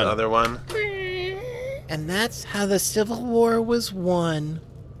this one. Other one. And that's how the Civil War was won.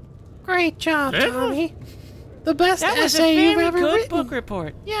 Great job, Yeah. Tommy. The best That was a essay you've very ever good written. book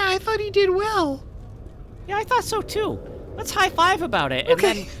report. Yeah, I thought he did well. Yeah, I thought so too. Let's high five about it, and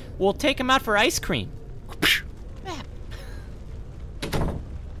Okay. then we'll take him out for ice cream.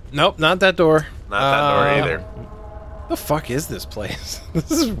 Nope, not that door. Not that door either. The fuck is this place?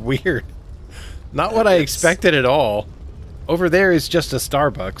 This is weird. Not what I It's- expected at all. Over there is just a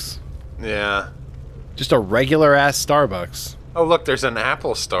Starbucks. Yeah. Just a regular ass Starbucks. Oh, look, there's an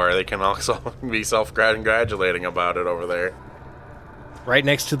Apple store. They can also be self-congratulating about it over there. Right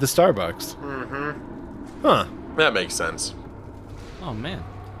next to the Starbucks. Mm-hmm. Huh. That makes sense. Oh, man.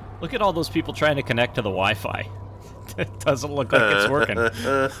 Look at all those people trying to connect to the Wi-Fi. It doesn't look like it's working.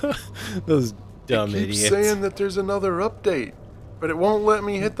 Those dumb Keep idiots. saying that there's another update, but it won't let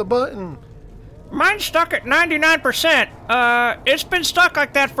me hit the button. Mine's stuck at 99%. It's been stuck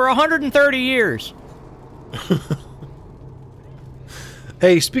like that for 130 years.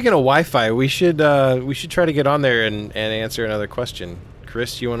 Hey, speaking of Wi-Fi, we should try to get on there and answer another question.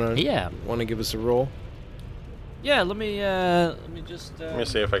 Chris, you wanna give us a roll? Yeah, let me just... Let me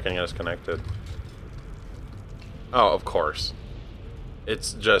see if I can get us connected. Oh, of course.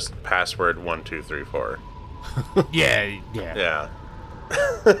 It's just password 1234. Yeah. Yeah.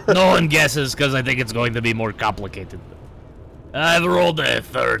 No one guesses because I think it's going to be more complicated. I've rolled a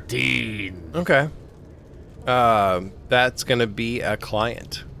 13. Okay. That's gonna be a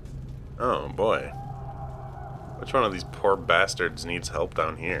client. Oh boy. Which one of these poor bastards needs help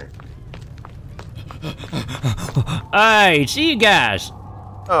down here? Hey, see you guys.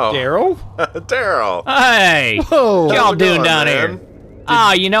 Oh, Daryl? Daryl. Hey. Whoa! What y'all How's it doing going, down man? here?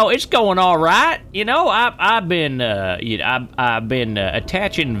 It's going all right. I've been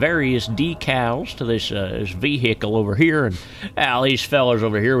attaching various decals to this vehicle over here, and all these fellas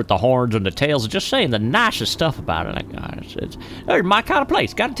over here with the horns and the tails are just saying the nicest stuff about it. It's my kind of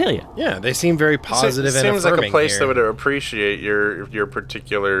place, gotta tell you. Yeah, they seem very positive and seems like a place here. that would appreciate your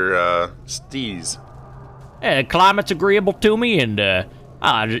particular steez. The climate's agreeable to me, and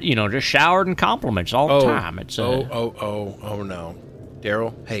just showered in compliments all the time. It's Oh no.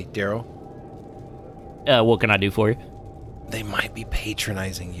 Daryl? Hey, Daryl? what can I do for you? They might be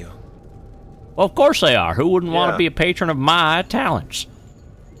patronizing you. Well, of course they are. Who wouldn't want Yeah. to be a patron of my talents?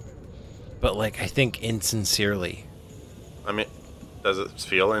 But, I think insincerely. I mean, does it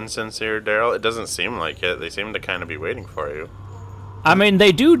feel insincere, Daryl? It doesn't seem like it. They seem to kind of be waiting for you. I mean,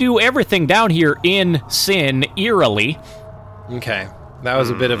 they do everything down here in sin eerily. Okay. That was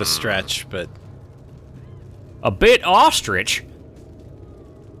a bit of a stretch, but... A bit ostrich.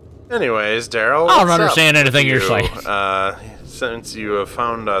 Anyways, Daryl, I don't what's understand up anything with you're you? saying. Since you have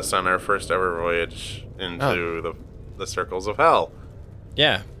found us on our first ever voyage into the circles of hell.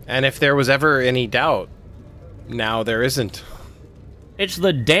 Yeah, and if there was ever any doubt, now there isn't. It's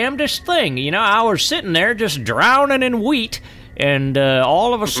the damnedest thing. I was sitting there just drowning in wheat, and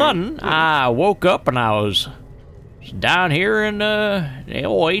all of a sudden, I woke up and I was down here in the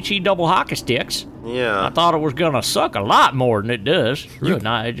old HE double hockey sticks. Yeah. I thought it was going to suck a lot more than it does. It's really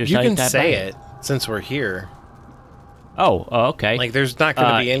not. It just You ain't can that say bad. it, since we're here. Oh, okay. There's not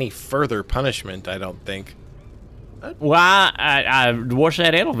going to be any further punishment, I don't think. Well, I what's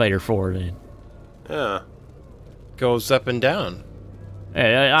that elevator for then? Yeah. Goes up and down.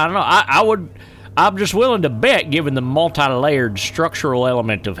 I don't know. I'm just willing to bet, given the multi-layered structural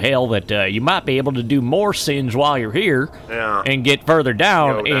element of hell, that you might be able to do more sins while you're here Yeah. and get further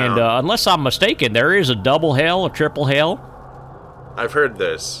down. Go down. And unless I'm mistaken, there is a double hell, a triple hell. I've heard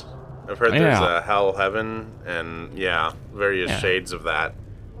this. I've heard there's Yeah. a hell heaven and, various shades of that.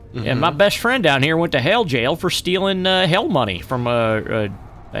 And my best friend down here went to hell jail for stealing hell money from a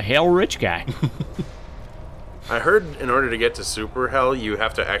hell rich guy. I heard in order to get to super hell, you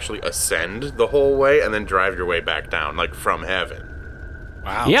have to actually ascend the whole way and then drive your way back down, from heaven.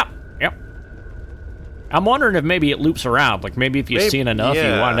 Wow. Yep. I'm wondering if maybe it loops around. Maybe if you sin enough, you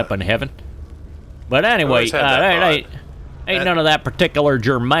wind up in heaven. But anyway, always had that ain't none of that particular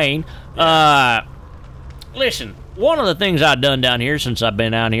germane. Listen, one of the things I've done down here since I've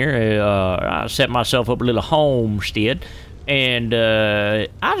been down here, I set myself up a little homestead. And you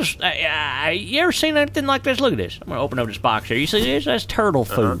ever seen anything like this? Look at this. I'm going to open up this box here. You see this? That's turtle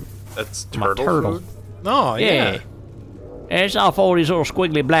food. That's My turtle turtle. food? Oh, Yeah. yeah. And it's off all these little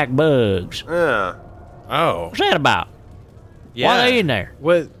squiggly black bugs. Yeah. Oh. What's that about? Yeah. Why are they in there?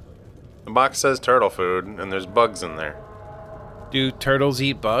 What? The box says turtle food, and there's bugs in there. Do turtles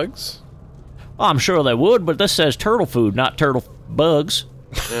eat bugs? Well, I'm sure they would, but this says turtle food, not turtle bugs.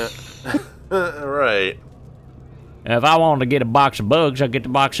 Right. And if I wanted to get a box of bugs, I'd get the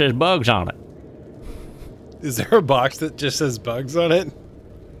box that says bugs on it. Is there a box that just says bugs on it?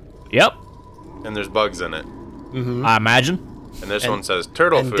 Yep, And there's bugs in it. I imagine. And this one says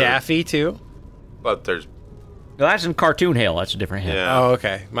turtle And food. Daffy, too? But there's... Well, that's in cartoon hell. That's a different hell. Yeah. Oh,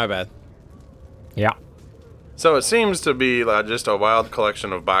 okay. My bad. Yeah. So it seems to be just a wild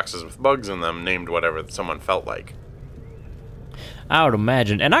collection of boxes with bugs in them, named whatever someone felt like. I would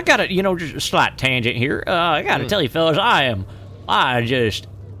imagine. And I got to, just a slight tangent here. I got to tell you, fellas, I just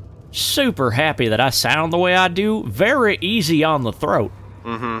super happy that I sound the way I do. Very easy on the throat.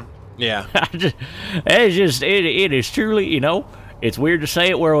 Yeah. It is truly, it's weird to say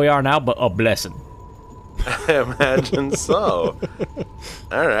it where we are now, but a blessing. I imagine so.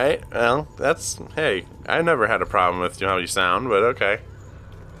 All right. Well, hey, I never had a problem with how you sound, but okay.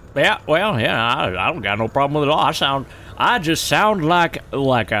 Yeah, well, I don't got no problem with it at all. I just sound like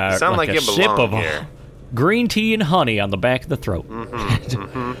a Sound like a you sip belong of here. green tea and honey on the back of the throat.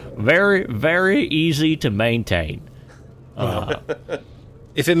 Very, very easy to maintain.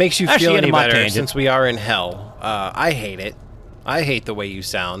 If it makes you That's feel the end any of my better, tangent. since we are in hell, I hate it. I hate the way you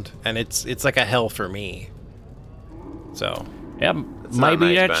sound, and it's like a hell for me. So, Yeah, It's not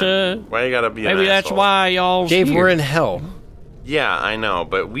maybe nice, that's Ben. Why you gotta be an maybe that's asshole? why y'all's Dave, here. we're in hell. Yeah, I know,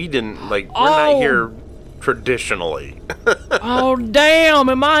 but we didn't we're not here traditionally. Oh damn!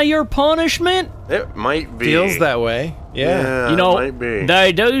 Am I your punishment? It might be. Feels that way. Yeah. It might be.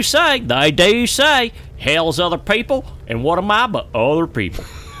 They do say, hell's other people, and what am I but other people?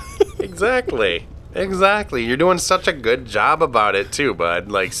 Exactly. You're doing such a good job about it too,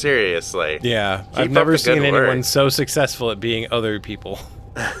 bud. Seriously. Yeah. Keep I've up never the seen good anyone work. so successful at being other people.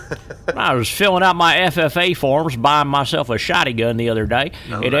 I was filling out my FFA forms, buying myself a shotgun the other day.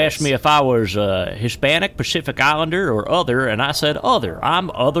 It nice. asked me if I was Hispanic, Pacific Islander, or other, and I said other.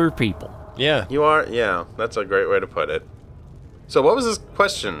 I'm other people. Yeah. You are? Yeah, that's a great way to put it. So what was this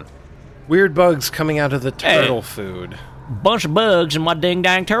question? Weird bugs coming out of the turtle food. Bunch of bugs in my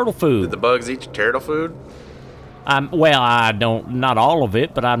ding-dang turtle food. Did the bugs eat your turtle food? Well, I don't, not all of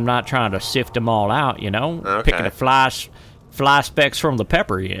it, but I'm not trying to sift them all out, you know? Okay. Picking the fly specks from the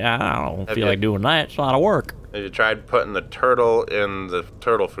pepper. Yeah, I don't feel like doing that. It's a lot of work. Have you tried putting the turtle in the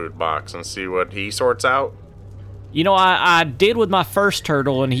turtle food box and see what he sorts out? You know, I did with my first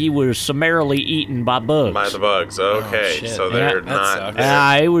turtle, and he was summarily eaten by bugs. By the bugs. Okay, shit. so they're Yeah, not.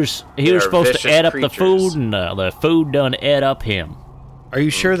 that He was They are supposed to vicious ed up the creatures. food, and the food done ed up him. Are you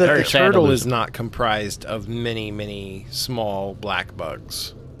sure that Very the sad to turtle lose is him. not comprised of many, many small black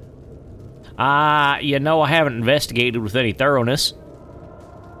bugs? You know, I haven't investigated with any throughness.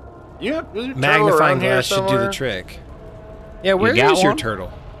 You have your turtle Magnifying around here glass should do the somewhere? trick. Yeah, where got is your one?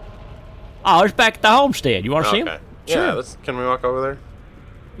 turtle? Oh, it's back at the homestead. You want to see him? Okay. Yeah, can we walk over there?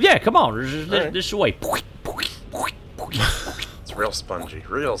 Yeah, come on. This Alright. this way. It's real spongy,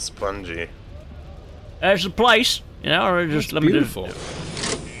 real spongy. There's the place. You know, just let me just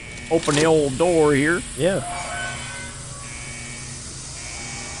Beautiful. open the old door here. Yeah.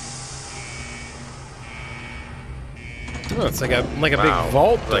 Oh, it's like a Wow. big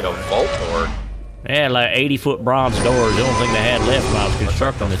vault. Like a door. vault door. They had like 80-foot bronze doors. The only thing they had left when I was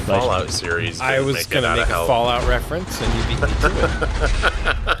constructing this place. Fallout series. I was going to make a Fallout reference, and you beat me to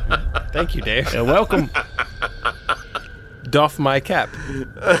it. Thank you, Dave. Yeah, welcome. Doff my cap.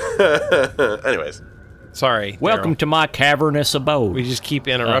 Anyways, Sorry. Welcome Daryl. to my cavernous abode. We just keep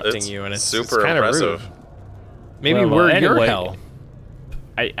interrupting it's you, and it's super kind of impressive. rude. Maybe Well, we're your anyway,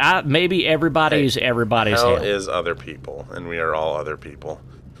 hell. Maybe everybody's everybody's Hell hell. is other people, and we are all other people.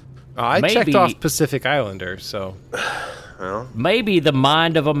 Oh, I checked maybe- off Pacific Islander, so Maybe the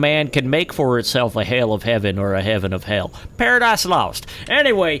mind of a man can make for itself a hell of heaven or a heaven of hell. Paradise Lost.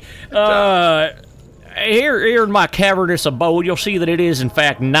 Anyway, here in my cavernous abode, you'll see that it is, in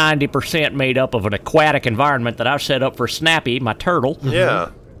fact, 90% made up of an aquatic environment that I've set up for Snappy, my turtle. Yeah.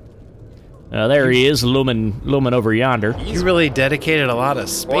 There he is, looming over yonder. you really dedicated a lot of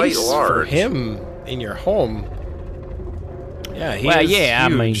quite space for large. him in your home. Yeah, he Well, is yeah, I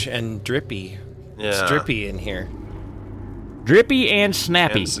huge mean- and drippy. Yeah. It's drippy in here. Drippy and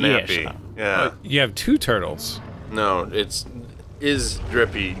Snappy. And snappy. Yes. Yeah. You have two turtles. No, is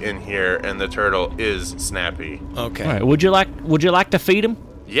drippy in here, and the turtle is snappy. Okay. All right, would you like to feed him?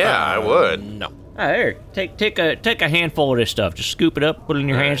 Yeah, I would. No. Here, take a handful of this stuff. Just scoop it up, put it in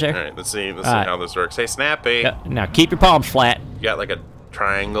your hands there. All right, let's see right. how this works. Hey, Snappy, Now keep your palms flat. you got like a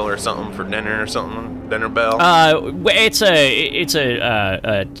triangle or something for dinner or something? Dinner bell? It's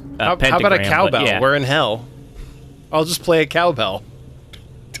a How pentagram, about a but cowbell? yeah. We're in hell. I'll just play a cowbell.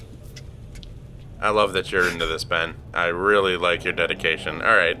 I love that you're into this, Ben. I really like your dedication.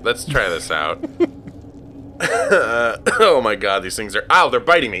 All right, let's try this out. Oh my god, these things are... Ow, they're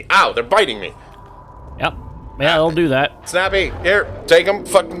biting me. Ow, they're biting me. Yep. Yeah, they'll do that. Snappy, here, take them.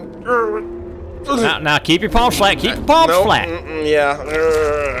 Fucking... Now keep your palms flat. Keep your palms No, flat.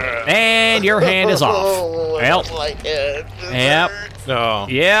 yeah. And your hand is off. I Yep. don't like it. Yep. Oh.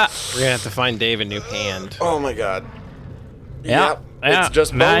 Yeah. We're gonna have to find Dave a new hand. Oh my god. Yeah. Yep, Yeah. it's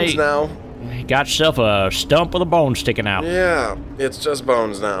just Now bones you- now. You got yourself a stump with a bone sticking out. Yeah, it's just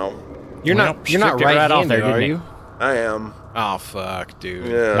bones now. You're Well, not. You're not stripped it right off right-handed, there, are didn't it? you? I am. Oh fuck, dude.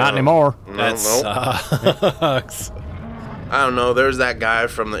 Yeah. Not anymore. No, That nope. sucks. I don't know. There's that guy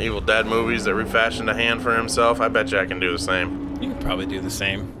from the Evil Dead movies that refashioned a hand for himself. I bet you I can do the same. You could probably do the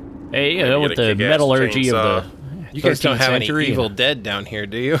same. Hey, Maybe with get a the kick-ass metallurgy of chainsaw. the You guys don't 13th have any century. Evil Dead down here,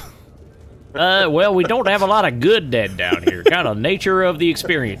 do you? Well, we don't have a lot of good dead down here. Kind of nature of the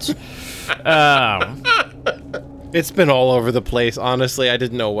experience. It's been all over the place. Honestly, I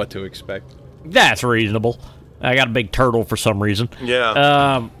didn't know what to expect. That's reasonable. I got a big turtle for some reason.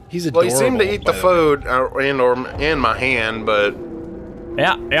 Yeah. He's well, adorable. he seemed to eat the by way. food and my hand, but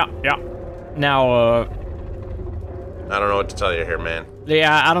Yeah. Now, I don't know what to tell you here, man.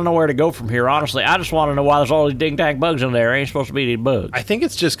 yeah, I don't know where to go from here. Honestly, I just want to know why there's all these ding dang bugs in there. Ain't supposed to be any bugs. I think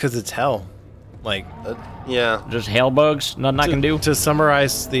it's just because it's hell. Like, Yeah. Just hell bugs. Nothing I can do. to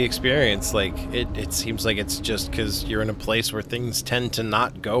summarize the experience, like, it seems like it's just because you're in a place where things tend to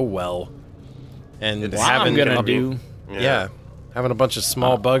not go well. And It's What I'm having gonna a- do. Yeah. Having a bunch of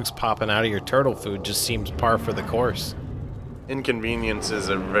small bugs popping out of your turtle food just seems par for the course. Inconvenience is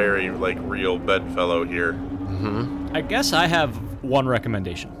a very real bedfellow here. I guess I have one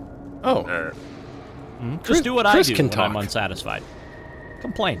recommendation. Oh, Or, Just do what I Chris do can when I'm talk. unsatisfied.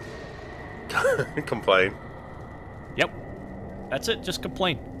 Complain. Complain. Yep. That's it. Just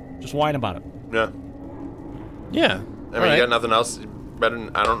complain. Just whine about it. Yeah. Yeah. I mean, you got nothing else better.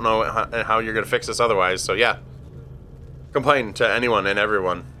 I don't know how you're gonna fix this otherwise. So yeah, complain to anyone and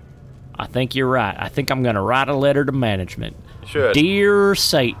everyone. I think you're right. I think I'm going to write a letter to management. You should. Dear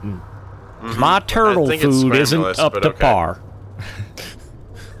Satan, my turtle think it's food isn't scramulous, up but to okay. par.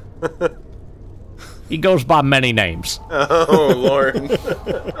 He goes by many names. Oh Lord.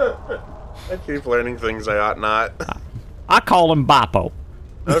 I keep learning things I ought not. I call him Boppo.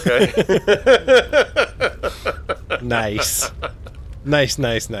 Okay. Nice.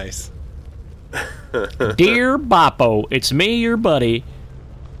 Nice. Dear Boppo, it's me, your buddy,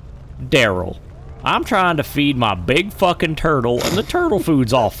 Daryl. I'm trying to feed my big fucking turtle, and the turtle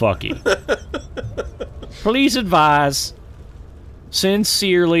food's all fucky. Please advise,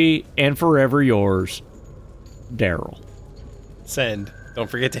 sincerely and forever yours, Daryl. Send. Don't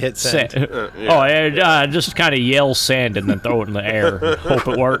forget to hit send. Oh, just kind of yell send and then throw it in the air and hope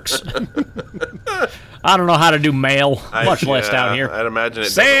it works. I don't know how to do mail, much less down here. I'd imagine it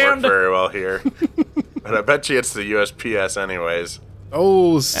Sand! doesn't work very well here. But I bet you it's the USPS anyways.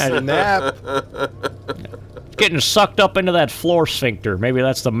 Oh, snap. Getting sucked up into that floor sphincter. Maybe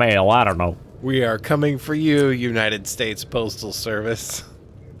that's the mail. I don't know. We are coming for you, United States Postal Service.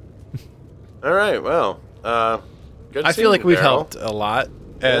 All right, well, good I feel like seeing we've Daryl. helped a lot.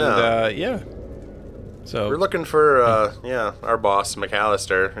 And, yeah. So We're looking for, our boss,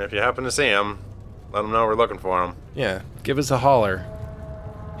 McAllister. If you happen to see him, let him know we're looking for him. yeah, give us a holler.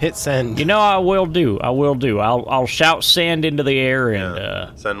 Hit send. You know, I will do. I'll shout send into the air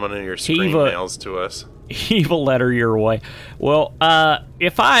and Send one of your screen Eva- mails to us. heave a letter your way. Well,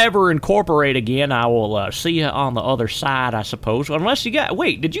 if I ever incorporate again, I will see you on the other side, I suppose. Unless you got...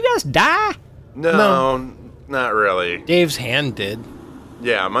 Wait, did you guys die? No, not really. Dave's hand did.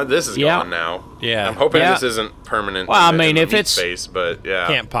 Yeah, this is Yeah. gone now. Yeah. I'm hoping Yeah. this isn't permanent. Well, I in the- mean, in the if meat it's- space, but yeah,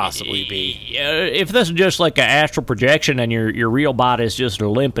 Can't possibly be. If this is just like an astral projection and your real body is just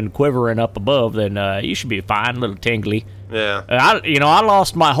limp and quivering up above, then you should be fine, a little tingly. yeah. I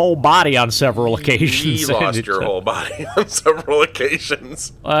lost my whole body on several occasions. You lost your whole body on several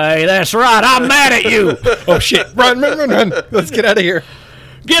occasions. Hey, that's right. I'm mad at you. Oh, shit. Run. Let's get out of here.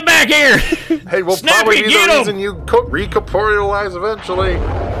 Get back here. Hey, we'll Snappy, probably be get the 'em! reason you recorporealize eventually.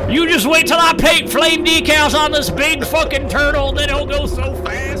 You just wait till I paint flame decals on this big fucking turtle, then it'll go so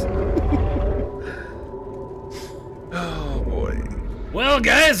fast. Oh boy. Well,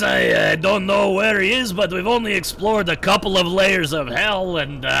 guys, I don't know where he is, but we've only explored a couple of layers of hell,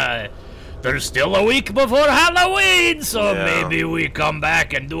 and there's still a week before Halloween, so Yeah. maybe we come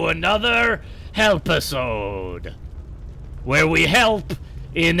back and do another Helpisode, where we help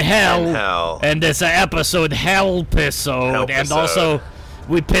in hell. In hell. And it's an episode Helpisode, and Helpisode. also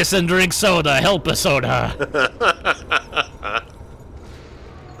we piss and drink soda, Helpisode, huh?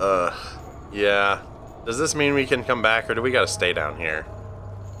 Yeah. Does this mean we can come back, or do we gotta stay down here?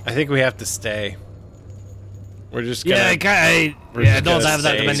 I think we have to stay. We're just Yeah, gonna... I just don't gonna have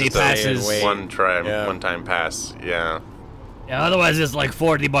that stay many and stay passes. and wait. Yeah. One time pass. Yeah. Yeah, otherwise it's like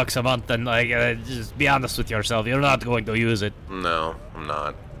 $40 a month, and like, just be honest with yourself, you're not going to use it. No, I'm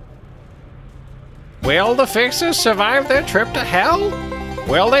not. Will the Fixers survive their trip to hell?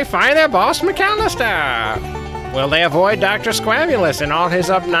 Will they find their boss, McAllister? Will they avoid Dr. Squamulus and all his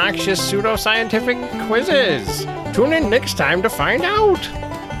obnoxious pseudoscientific quizzes? Tune in next time to find out.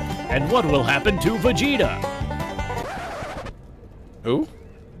 And what will happen to Vegeta? Who?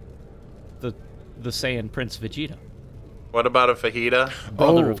 The Saiyan Prince Vegeta, What about a fajita?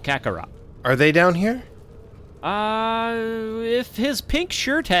 brother Oh. of Kakarot. Are they down here? If his pink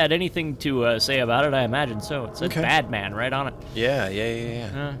shirt had anything to say about it, I imagine so. It said Okay. Bad Man right on it. Yeah.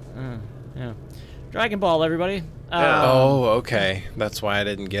 Yeah. Dragon Ball, everybody. Yeah. Oh, okay. That's why I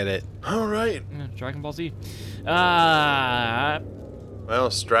didn't get it. All right. Yeah, Dragon Ball Z. Well,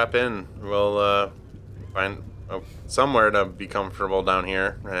 strap in. We'll find somewhere to be comfortable down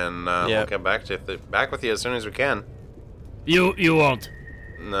here, and we'll Yep. get back with you as soon as we can. You won't.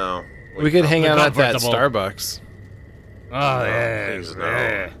 No. We could hang out at that comfortable. Starbucks. Oh, Please,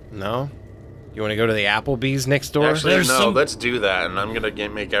 no. No? You want to go to the Applebee's next door? Actually, There's no. some- Let's do that, and I'm gonna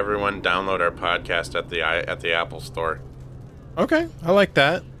make everyone download our podcast at the Apple Store. Okay, I like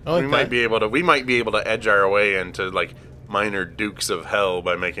that. I like we that. might be able to edge our way into like minor dukes of hell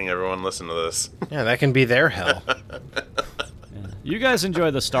by making everyone listen to this. Yeah, that can be their hell. You guys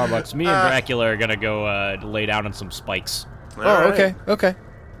enjoy the Starbucks. Me and Dracula are gonna go lay down on some spikes. All Oh, right. okay.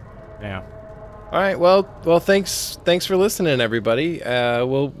 Yeah. All right. Well, thanks for listening, everybody.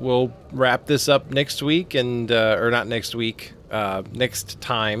 We'll wrap this up next week, and or not next week. next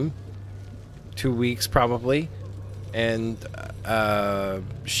time, 2 weeks probably, and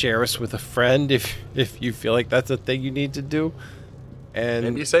share us with a friend if you feel like that's a thing you need to do. And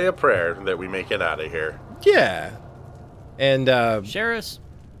Maybe say a prayer that we make it out of here. yeah, and Share us.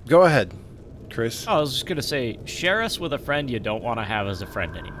 go ahead, Chris. Oh, I was just gonna say, share us with a friend you don't want to have as a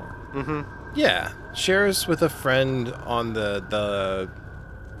friend anymore. Yeah, share us with a friend on the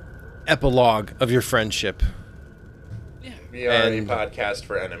epilogue of your friendship. We are And- a podcast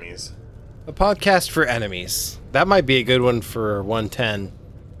for enemies. A podcast for enemies. That might be a good one for 110.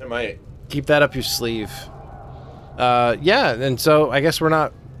 It might. Keep that up your sleeve. Yeah, and so I guess we're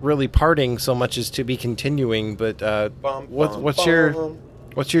not really parting so much as to be continuing, but what's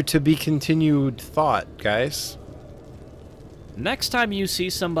your to be continued thought, guys? Next time you see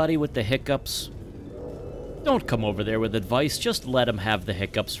somebody with the hiccups, don't come over there with advice. Just let them have the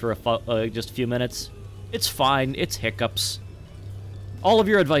hiccups for just a few minutes. It's fine. It's hiccups. All of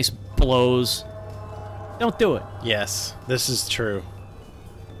your advice blows. Don't do it. Yes, this is true.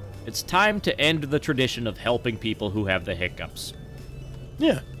 It's time to end the tradition of helping people who have the hiccups.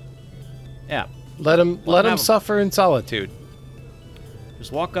 Yeah. Yeah. Let them have 'em. suffer in solitude.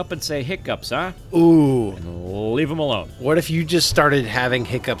 Just walk up and say, hiccups, huh? Ooh. And leave them alone. What if you just started having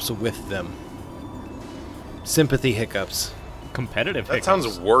hiccups with them? Sympathy hiccups. Competitive That hiccups.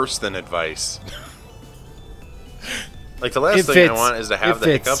 sounds worse than advice. Like, the last It thing fits. I want is to have It the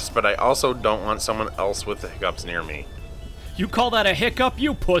fits. hiccups, but I also don't want someone else with the hiccups near me. You call that a hiccup,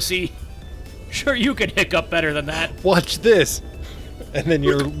 you pussy? Sure, you could hiccup better than that. Watch this. And then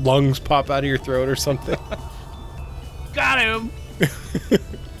your lungs pop out of your throat or something. Got him!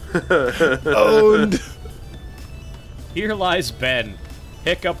 Owned. Here lies Ben.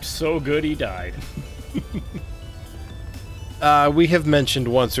 Hiccuped so good he died. We have mentioned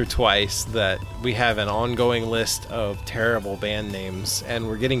once or twice that we have an ongoing list of terrible band names, and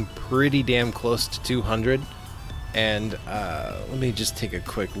we're getting pretty damn close to 200. And let me just take a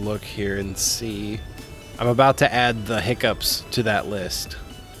quick look here and see. I'm about to add the hiccups to that list.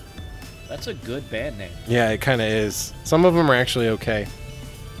 That's a good band name. Yeah, it kind of is. Some of them are actually okay.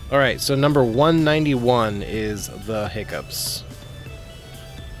 All right, so number 191 is the hiccups.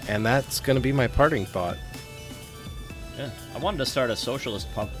 And that's going to be my parting thought. Yeah. I wanted to start a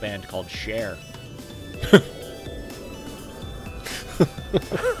socialist punk band called Share.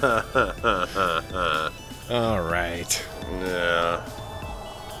 All right. Yeah.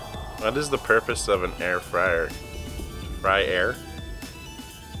 What is the purpose of an air fryer? Fry air?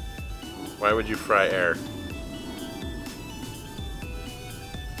 Why would you fry air?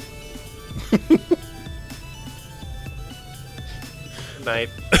 Good night.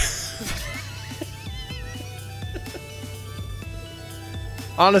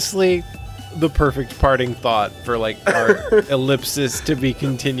 Honestly, the perfect parting thought for like our ellipsis to be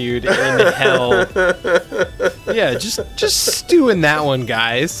continued in hell. Yeah, just stew in that one,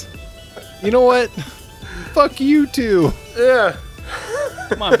 guys. You know what? Fuck you too. Yeah.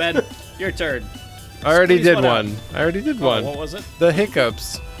 Come on, Ben. Your turn. I already Squeeze did one out. one. I already did Oh, one. what was it? The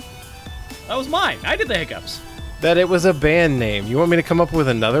hiccups. That was mine. I did the hiccups. That it was a band name. You want me to come up with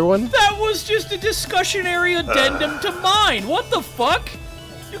another one? That was just a discussionary addendum to mine. What the fuck?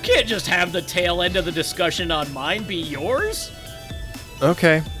 You can't just have the tail end of the discussion on mine be yours.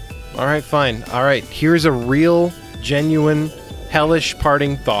 Okay. All right, fine. All right, here's a real, genuine, hellish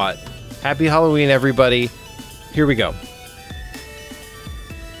parting thought. Happy Halloween, everybody. Here we go.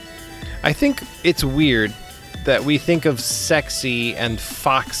 I think it's weird that we think of sexy and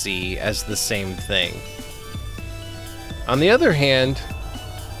foxy as the same thing. On the other hand,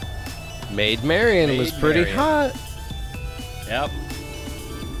 Maid Marian was Maid pretty Marian. hot.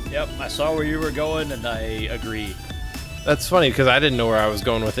 Yep, I saw where you were going, and I agree. That's funny because I didn't know where I was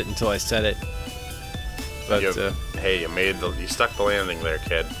going with it until I said it. But Hey, you stuck the landing there,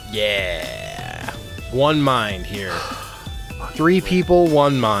 kid. yeah, one mind here. 3 people,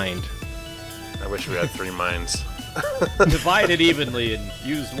 1 mind. I wish we had 3 minds. Divide it evenly and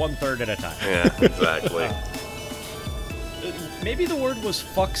use 1/3 at a time. Yeah, exactly. Maybe the word was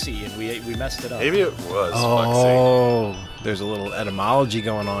fucksy, and we messed it up. Maybe it was Foxy. Oh, there's a little etymology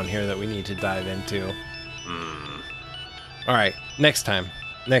going on here that we need to dive into. All right, next time.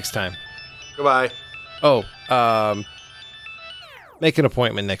 Goodbye. Oh, make an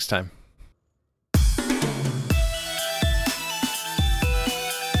appointment next time.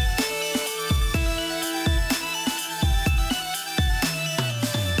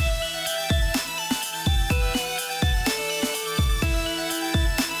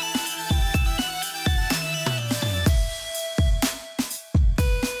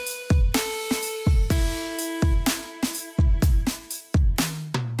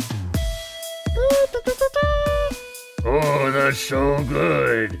 so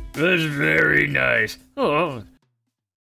good. That's very nice. Oh,